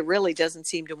media really doesn't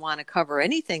seem to want to cover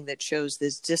anything that shows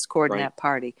this discord in that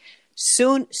party.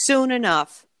 Soon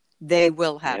enough, they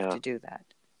will have to do that,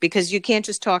 because you can't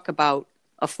just talk about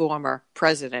a former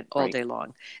president all day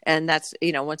long. And that's,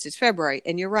 once it's February.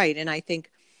 And you're right. And I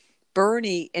think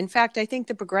Bernie, in fact, I think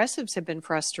the progressives have been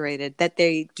frustrated that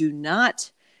they do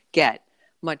not get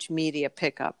much media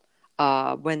pickup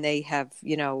when they have,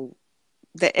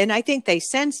 and I think they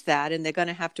sense that, and they're going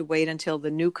to have to wait until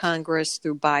the new Congress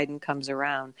through Biden comes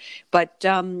around. But,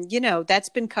 that's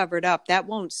been covered up. That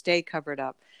won't stay covered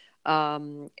up.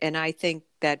 And I think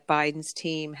that Biden's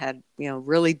team had,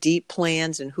 really deep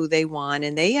plans and who they want.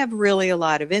 And they have really a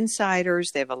lot of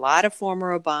insiders. They have a lot of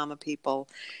former Obama people.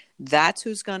 That's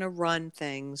who's going to run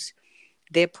things.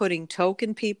 They're putting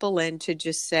token people in to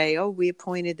just say, oh, we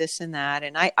appointed this and that.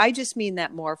 And I just mean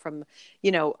that more from,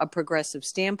 a progressive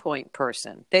standpoint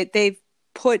person. They've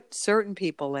put certain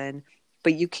people in,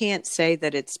 but you can't say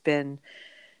that it's been,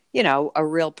 a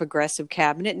real progressive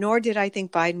cabinet, nor did I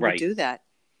think Biden would do that.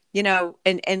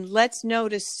 And let's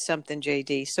notice something,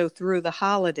 JD. So through the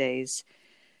holidays,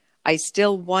 I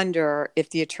still wonder if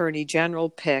the Attorney General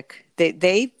pick,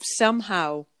 they've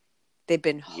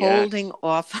been holding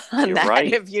off on that.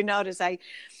 Right. If you notice,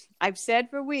 I've said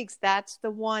for weeks, that's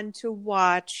the one to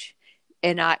watch.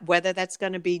 And whether that's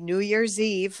going to be New Year's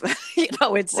Eve,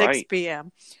 at 6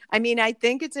 p.m. I mean, I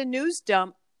think it's a news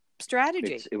dump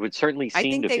strategy. It would certainly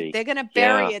seem to be. They're going to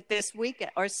bury it this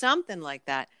weekend or something like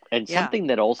that. And something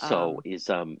that also is,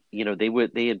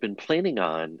 they had been planning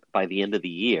on by the end of the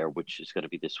year, which is going to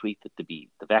be this week, that the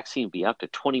vaccine would be out to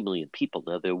 20 million people.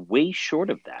 Now they're way short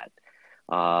of that.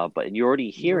 But you're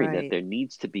already hearing that there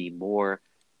needs to be more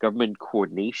government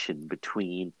coordination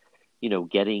between,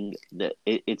 getting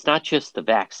it's not just the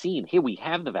vaccine. Here we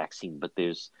have the vaccine, but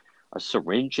there's a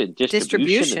syringe and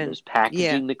distribution. And there's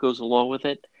packaging that goes along with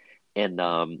it. And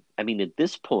at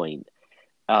this point,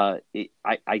 I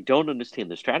don't understand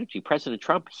the strategy. President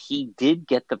Trump, he did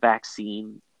get the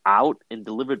vaccine out and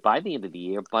delivered by the end of the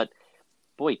year. But,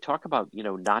 boy, talk about,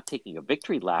 not taking a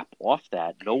victory lap off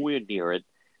that, nowhere near it.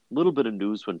 A little bit of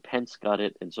news when Pence got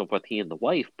it and so forth, he and the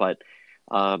wife. But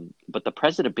the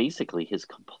president basically has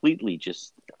completely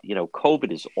just,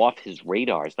 COVID is off his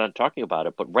radar. He's not talking about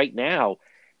it. But right now,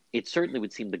 it certainly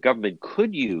would seem the government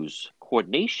could use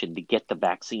coordination to get the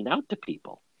vaccine out to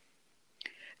people.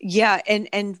 Yeah,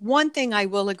 and one thing I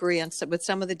will agree on with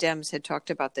some of the Dems had talked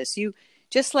about this. You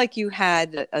just like you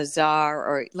had a czar,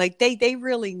 or like they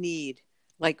really need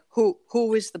like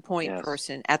who is the point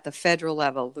person at the federal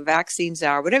level, the vaccine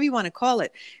czar, whatever you want to call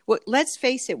it. Well, let's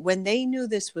face it, when they knew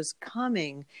this was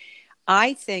coming,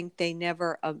 I think they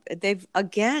never they've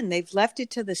left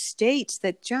it to the states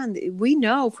that, John, we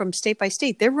know from state by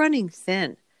state they're running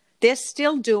thin. They're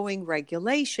still doing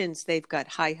regulations. They've got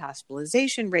high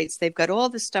hospitalization rates. They've got all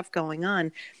this stuff going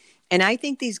on. And I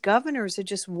think these governors are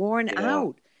just worn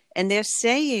out. And they're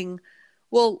saying,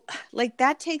 well, like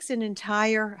that takes an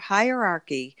entire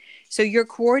hierarchy. So you're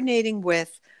coordinating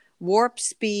with Warp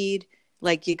Speed.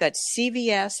 Like you got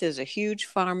CVS is a huge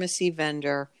pharmacy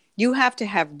vendor. You have to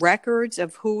have records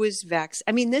of who is vaccinated.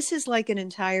 I mean, this is like an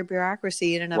entire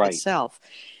bureaucracy in and of itself.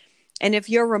 And if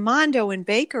you're Raimondo and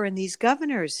Baker and these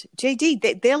governors,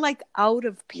 JD, they're like out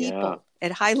of people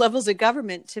at high levels of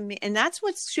government to me. And that's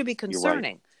what should be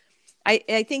concerning.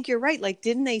 I think you're right. Like,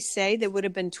 didn't they say there would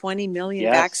have been 20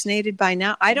 million vaccinated by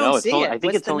now? I don't see it. I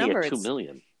think it's only at 2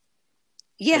 million.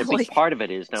 Yeah. And a big part of it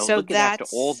is now looking after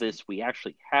all this, we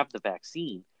actually have the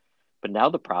vaccine. But now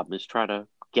the problem is trying to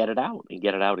get it out and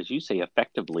get it out, as you say,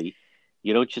 effectively.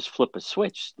 You don't just flip a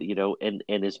switch, and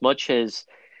as much as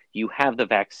you have the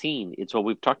vaccine, it's what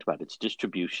we've talked about. It's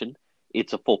distribution.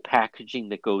 It's a full packaging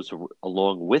that goes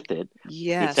along with it.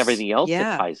 Yes. It's everything else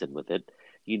that ties in with it.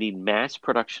 You need mass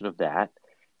production of that.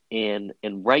 And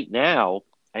right now,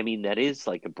 I mean, that is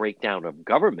like a breakdown of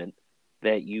government,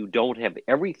 that you don't have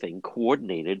everything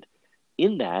coordinated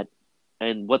in that.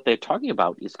 And what they're talking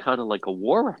about is kind of like a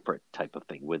war effort type of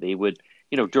thing, where they would,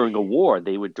 during a war,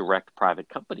 they would direct private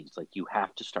companies. Like, you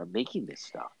have to start making this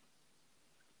stuff.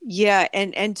 Yeah,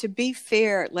 and to be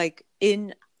fair, like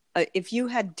if you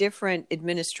had different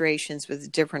administrations with a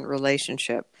different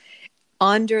relationship,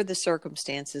 under the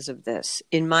circumstances of this,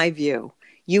 in my view,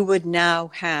 you would now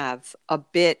have a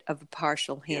bit of a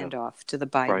partial handoff to the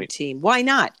Biden team. Why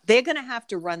not? They're going to have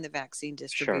to run the vaccine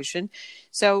distribution.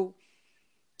 So,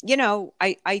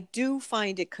 I do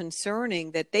find it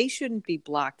concerning that they shouldn't be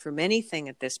blocked from anything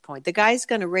at this point. The guy's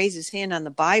going to raise his hand on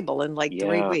the Bible in like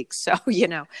 3 weeks. So,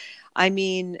 I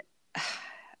mean,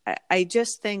 I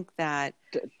just think that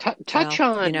touch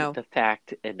on the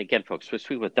fact, and again, folks, we're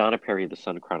speaking with Donna Perry of the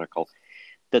Sun Chronicle,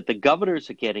 that the governors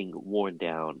are getting worn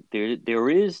down. There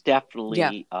is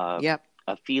definitely a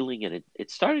feeling, and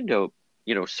it's starting to,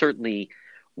 certainly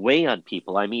weigh on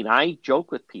people. I mean, I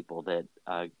joke with people that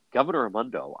Governor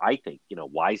Raimondo, I think,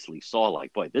 wisely saw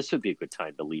like, boy, this would be a good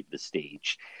time to leave the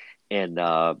stage, and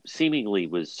seemingly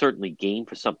was certainly game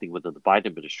for something within the Biden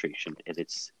administration. And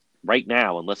it's right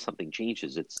now, unless something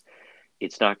changes,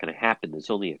 it's not going to happen. There's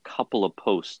only a couple of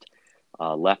posts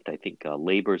left. I think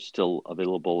labor is still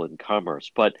available in commerce,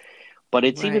 but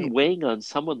it's even weighing on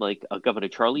someone like Governor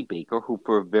Charlie Baker, who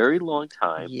for a very long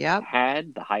time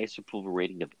had the highest approval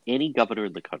rating of any governor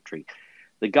in the country.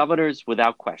 The governors,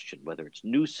 without question, whether it's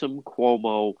Newsom,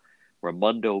 Cuomo,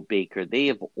 Raimondo, Baker, they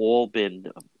have all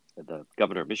been, the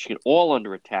governor of Michigan, all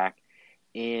under attack.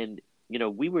 And,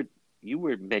 you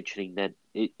were mentioning that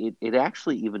it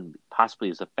actually even possibly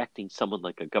is affecting someone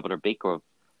like a Governor Baker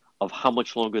of how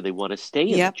much longer they want to stay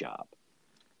in the job.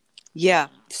 Yeah.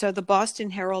 So the Boston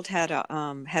Herald had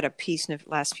a piece in the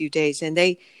last few days, and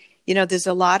they, there's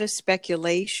a lot of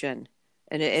speculation,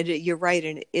 and you're right,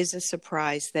 and it is a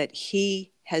surprise that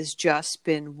he has just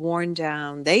been worn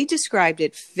down. They described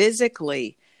it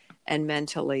physically and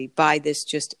mentally by this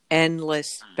just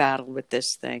endless battle with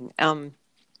this thing.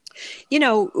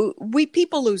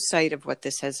 People lose sight of what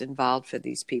this has involved for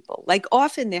these people. Like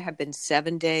often there have been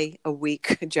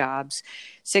 7-day-a-week jobs,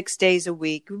 6 days a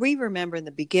week. We remember in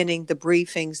the beginning, the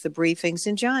briefings.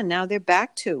 And John, now they're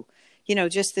back to,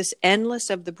 just this endless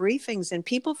of the briefings. And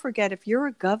people forget, if you're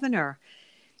a governor,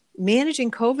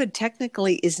 managing COVID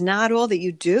technically is not all that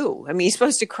you do. I mean, you're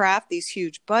supposed to craft these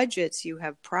huge budgets. You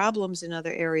have problems in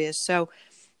other areas. So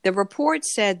the report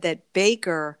said that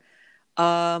Baker,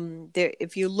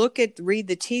 if you read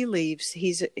the tea leaves,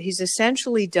 he's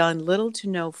essentially done little to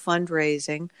no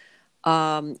fundraising,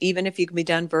 even if you can be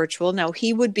done virtual. Now,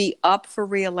 he would be up for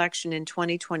re-election in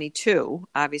 2022.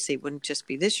 Obviously, it wouldn't just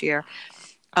be this year.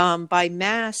 By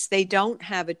mass, they don't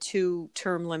have a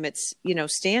 2-term limits,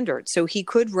 standard. So he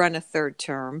could run a third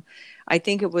term. I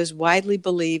think it was widely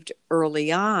believed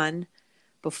early on,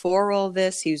 before all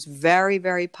this, he was very,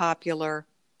 very popular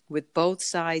with both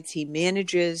sides. He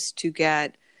manages to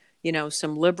get,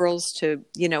 some liberals to,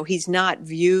 he's not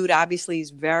viewed. Obviously,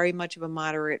 he's very much of a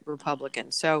moderate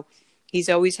Republican. So he's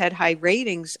always had high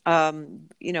ratings,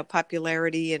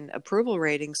 popularity and approval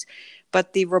ratings.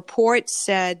 But the report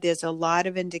said there's a lot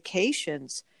of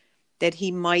indications that he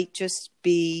might just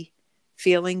be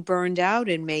feeling burned out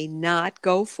and may not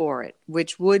go for it,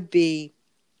 which would be,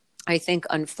 I think,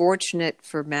 unfortunate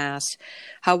for Mass.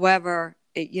 However,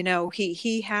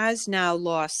 he has now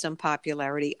lost some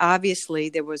popularity. Obviously,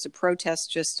 there was a protest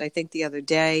just, I think, the other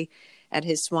day at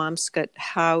his Swampscott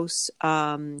house.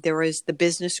 There is the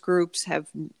business groups have,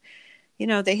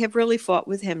 they have really fought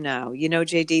with him now.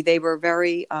 JD, they were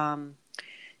very,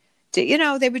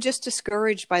 they were just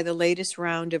discouraged by the latest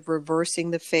round of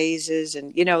reversing the phases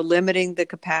and, limiting the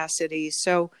capacity.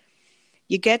 So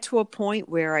you get to a point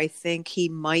where I think he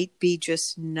might be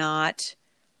just not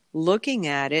looking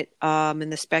at it.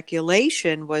 And the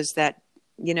speculation was that,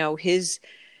 his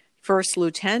first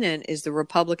lieutenant is the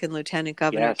Republican Lieutenant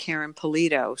Governor, Karen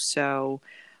Polito. So,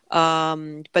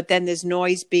 but then there's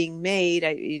noise being made.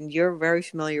 You're very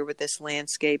familiar with this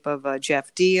landscape of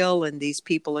Jeff Deal, and these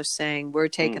people are saying, we're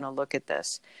taking a look at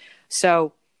this.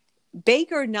 So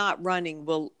Baker not running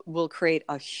will create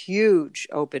a huge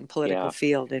open political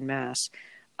field in Mass.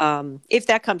 If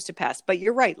that comes to pass. But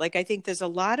you're right. Like, I think there's a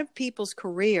lot of people's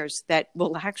careers that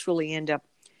will actually end up,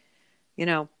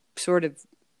 sort of,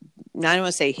 I don't want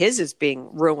to say his is being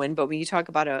ruined, but when you talk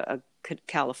about a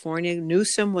California,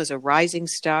 Newsom was a rising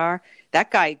star.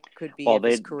 That guy could be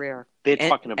his career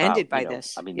talking about, ended by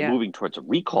this. I mean, moving towards a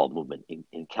recall movement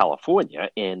in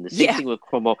California, and the same thing with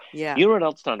Cuomo. You know what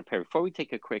else, Donna Perry? Before we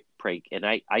take a quick break, and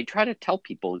I try to tell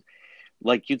people,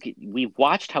 like, we've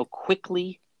watched how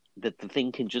quickly that the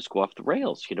thing can just go off the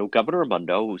rails. Governor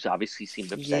Raimondo, who's obviously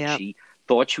seemed upset, she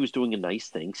thought she was doing a nice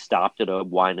thing, stopped at a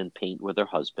wine and paint with her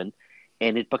husband,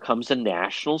 and it becomes a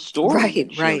national story.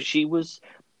 Right. She was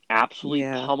absolutely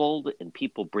pummeled, and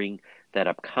people bring that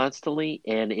up constantly,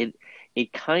 and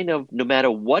it kind of, no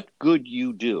matter what good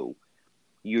you do,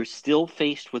 you're still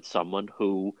faced with someone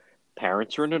who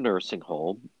parents are in a nursing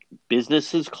home,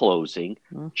 business is closing,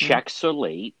 checks are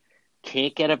late,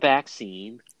 can't get a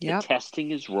vaccine, the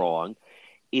testing is wrong.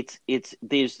 It's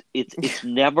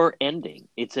never ending.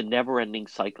 It's a never ending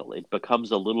cycle. It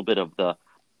becomes a little bit of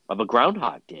a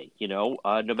Groundhog Day, no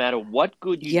matter what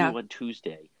good you do on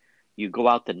Tuesday, you go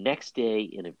out the next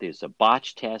day, and if there's a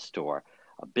botch test or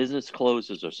a business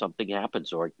closes or something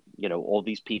happens, or all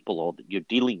these people, you're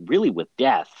dealing really with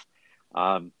death,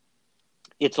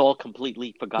 it's all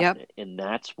completely forgotten. And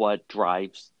that's what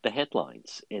drives the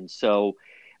headlines. And so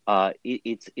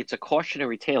it's a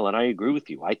cautionary tale. And I agree with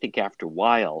you. I think after a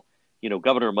while,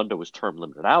 Governor Raimondo was term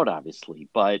limited out, obviously,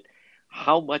 but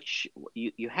how much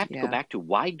you have to go back to,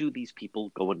 why do these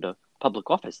people go into public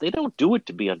office? They don't do it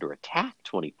to be under attack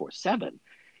 24/7.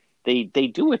 They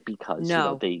do it because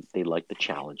they like the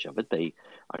challenge of it. They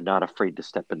are not afraid to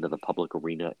step into the public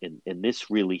arena, and this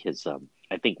really has,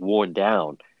 I think, worn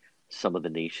down some of the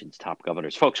nation's top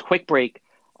governors. Folks, quick break.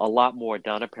 A lot more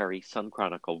Donna Perry, Sun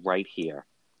Chronicle, right here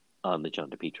on the John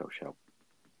DePetro Show.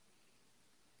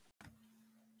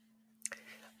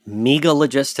 MEGA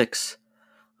Logistics.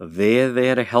 They're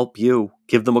there to help you.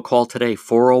 Give them a call today,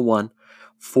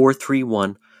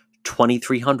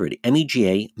 401-431-2300.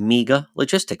 MEGA, MEGA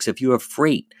Logistics. If you have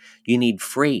freight, you need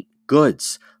freight,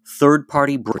 goods,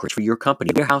 third-party brokerage for your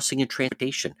company, warehousing and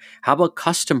transportation. How about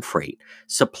custom freight,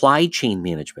 supply chain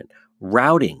management,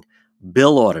 routing,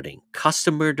 bill auditing,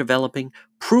 customer developing,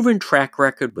 proven track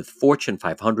record with Fortune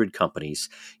 500 companies?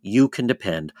 You can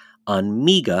depend on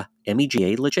MEGA,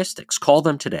 MEGA Logistics. Call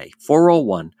them today,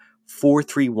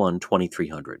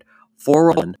 401-431-2300.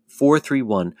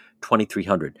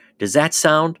 401-431-2300. Does that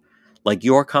sound like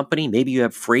your company? Maybe you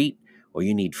have freight, or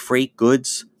you need freight,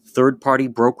 goods, third-party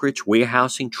brokerage,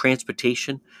 warehousing,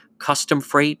 transportation, custom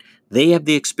freight. They have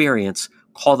the experience.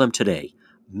 Call them today.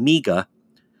 MEGA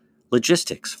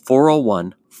Logistics,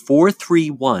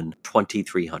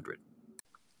 401-431-2300.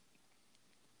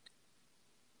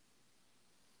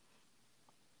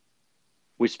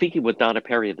 We're speaking with Donna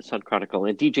Perry of the Sun Chronicle.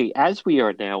 And DJ, as we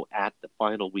are now at the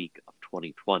final week of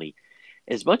 2020,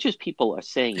 as much as people are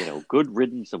saying, good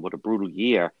riddance and what a brutal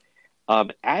year,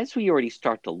 as we already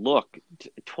start to look,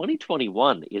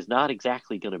 2021 is not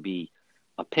exactly going to be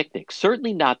a picnic.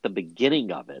 Certainly not the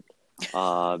beginning of it.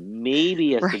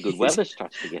 Maybe as the good weather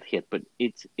starts to get hit, but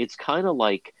it's kind of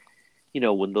like,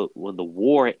 when the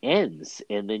war ends,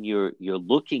 and then you're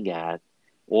looking at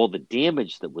all the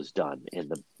damage that was done,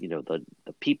 and the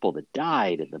people that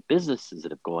died, and the businesses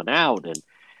that have gone out, and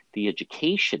the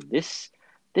education. This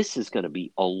is going to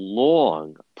be a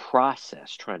long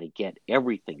process trying to get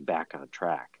everything back on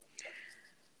track.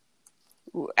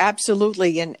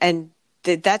 Absolutely, and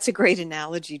that's a great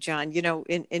analogy, John.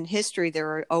 In history,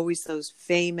 there are always those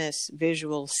famous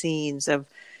visual scenes of,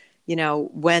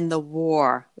 when the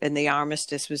war and the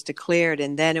armistice was declared,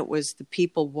 and then it was the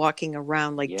people walking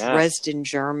around like Dresden,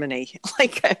 Germany,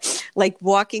 like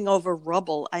walking over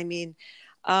rubble. I mean,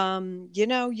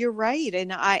 you're right.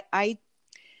 And I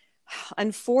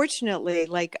unfortunately,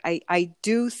 I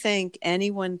do think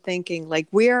anyone thinking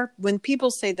when people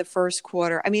say the first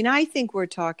quarter, I mean, I think we're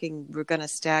going to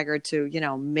stagger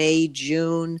to, May,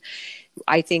 June.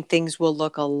 I think things will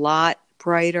look a lot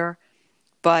brighter.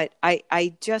 But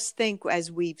I just think,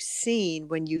 as we've seen,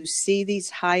 when you see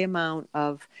these high amount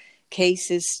of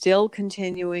cases still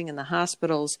continuing in the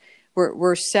hospitals,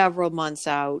 we're several months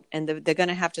out, and they're going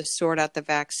to have to sort out the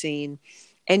vaccine.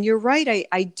 And you're right.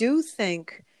 I do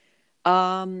think,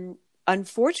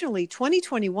 unfortunately,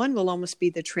 2021 will almost be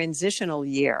the transitional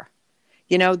year.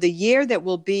 The year that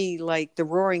will be like the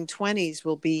Roaring '20s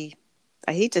will be,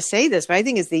 I hate to say this, but I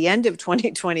think it's the end of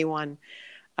 2021.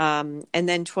 And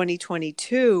then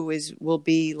 2022 will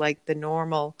be like the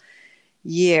normal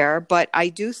year. But I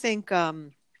do think,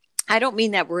 I don't mean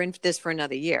that we're in this for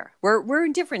another year. We're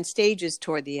in different stages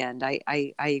toward the end.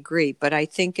 I agree. But I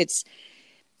think it's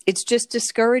just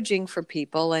discouraging for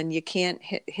people, and you can't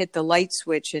hit the light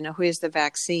switch and here's the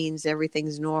vaccines,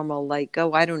 everything's normal. I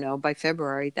don't know, by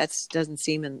February, that doesn't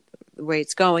seem in the way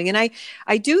it's going. And I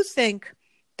do think,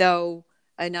 though,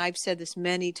 and I've said this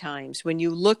many times, when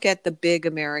you look at the big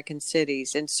American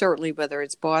cities, and certainly whether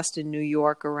it's Boston, New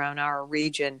York, around our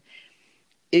region,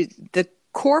 the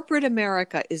corporate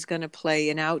America is going to play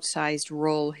an outsized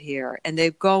role here. And they're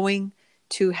going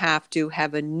to have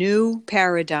a new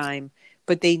paradigm,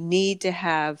 but they need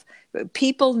to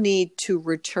people need to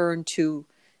return to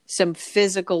some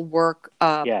physical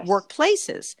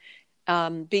workplaces.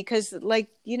 Because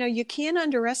you can't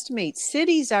underestimate,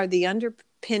 cities are the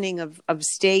linchpinning of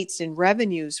states and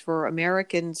revenues for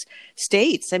Americans'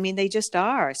 states. I mean, they just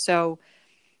are. So,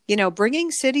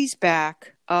 bringing cities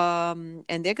back, and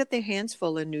they got their hands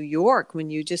full in New York when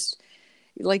you just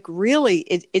really,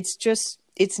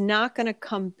 it's not going to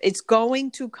come. It's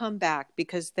going to come back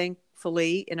because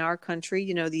thankfully in our country,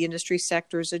 the industry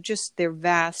sectors are they're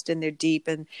vast and they're deep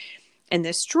and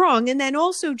they're strong. And then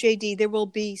also, JD, there will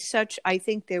be I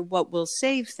think they're what will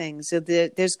save things. So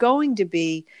there's going to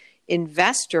be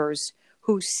investors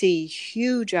who see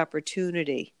huge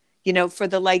opportunity, for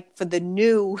the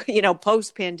new,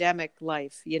 post-pandemic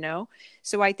life,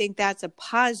 So I think that's a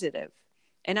positive.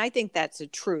 And I think that's a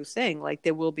true thing. Like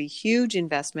there will be huge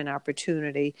investment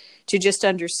opportunity to just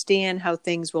understand how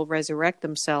things will resurrect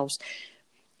themselves.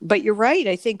 But you're right.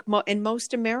 I think in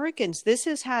most Americans, this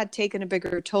has taken a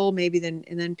bigger toll maybe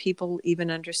than people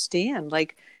even understand.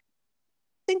 Like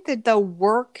I think that the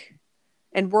work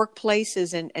and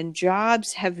workplaces and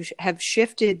jobs have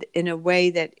shifted in a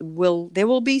way that there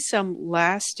will be some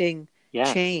lasting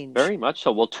change. Very much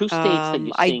so. Well, two states that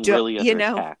you're seeing really under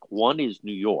attack. One is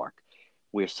New York,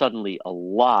 where suddenly a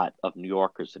lot of New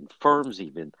Yorkers and firms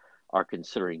even are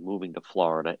considering moving to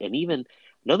Florida. And even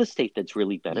another state that's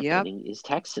really benefiting is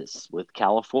Texas with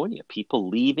California. People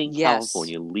leaving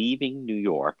California, leaving New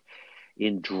York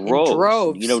in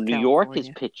droves. New York is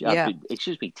pitching,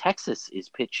 Texas is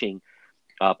pitching,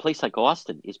 a place like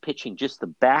Austin is pitching just the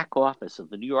back office of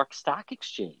the New York Stock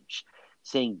Exchange,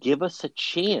 saying, give us a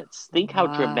chance. Think how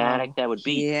dramatic that would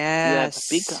be. Yes.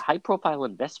 You have big high-profile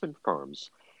investment firms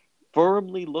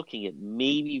firmly looking at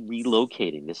maybe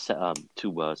relocating this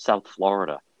to South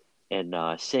Florida, and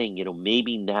saying,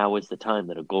 maybe now is the time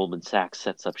that a Goldman Sachs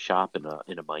sets up shop in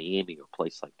a Miami or a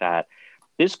place like that.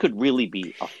 This could really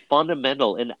be a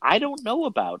fundamental, and I don't know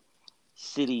about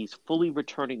cities fully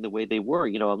returning the way they were.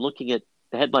 I'm looking at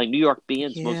the headline: New York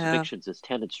bans most evictions as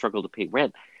tenants struggle to pay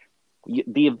rent.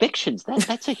 The evictions,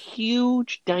 that's a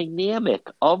huge dynamic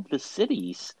of the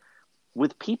cities,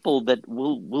 with people that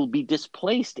will be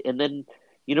displaced. And then,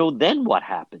 then what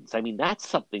happens? I mean, that's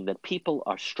something that people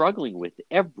are struggling with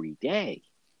every day.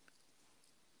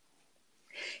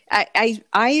 I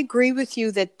agree with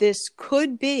you that this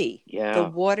could be the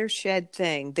watershed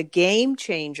thing, the game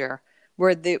changer,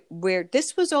 where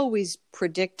this was always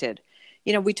predicted.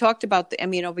 We talked about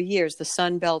over years, the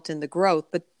Sun Belt and the growth,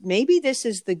 but maybe this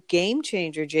is the game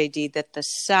changer, JD, that the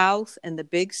South and the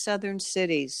big Southern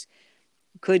cities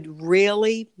could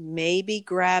really maybe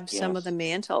grab some of the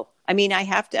mantle. I mean, I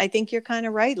think you're kind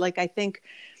of right. Like, I think,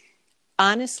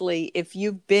 honestly, if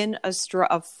you've been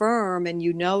a firm and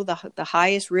the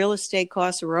highest real estate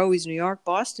costs are always New York,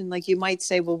 Boston, like you might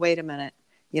say, well, wait a minute,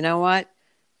 you know what?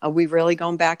 Are we really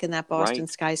going back in that Boston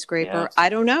skyscraper? I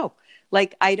don't know.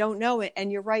 I don't know.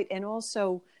 And you're right. And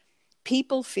also,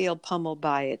 people feel pummeled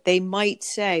by it. They might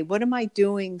say, what am I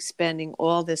doing spending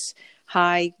all this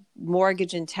high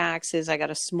mortgage and taxes? I got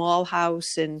a small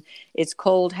house and it's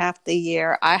cold half the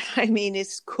year. I mean, it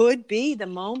could be the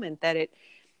moment that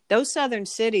those southern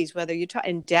cities, whether you're talking,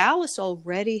 and Dallas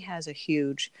already has a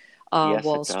huge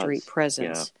Wall Street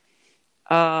presence.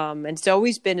 And it's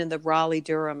always been in the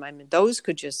Raleigh-Durham. I mean, those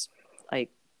could just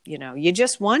you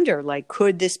just wonder,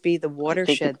 could this be the watershed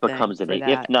thing? I think it becomes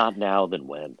if not now, then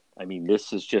when? I mean,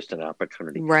 this is just an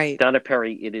opportunity. Right. Donna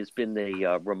Perry, it has been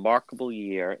a remarkable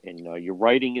year, and your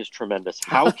writing is tremendous.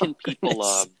 How can people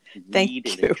read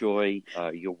and enjoy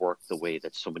your work the way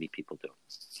that so many people do?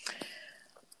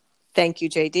 Thank you,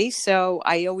 JD. So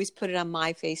I always put it on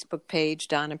my Facebook page,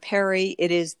 Donna Perry.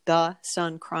 It is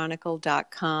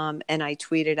thesunchronicle.com, and I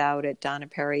tweet it out at Donna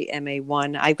Perry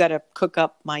MA1. I've got to cook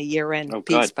up my year-end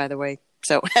piece, by the way.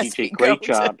 So TJ, great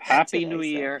job. Happy New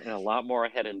Year, and a lot more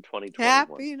ahead in 2021.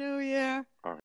 Happy New Year. All right.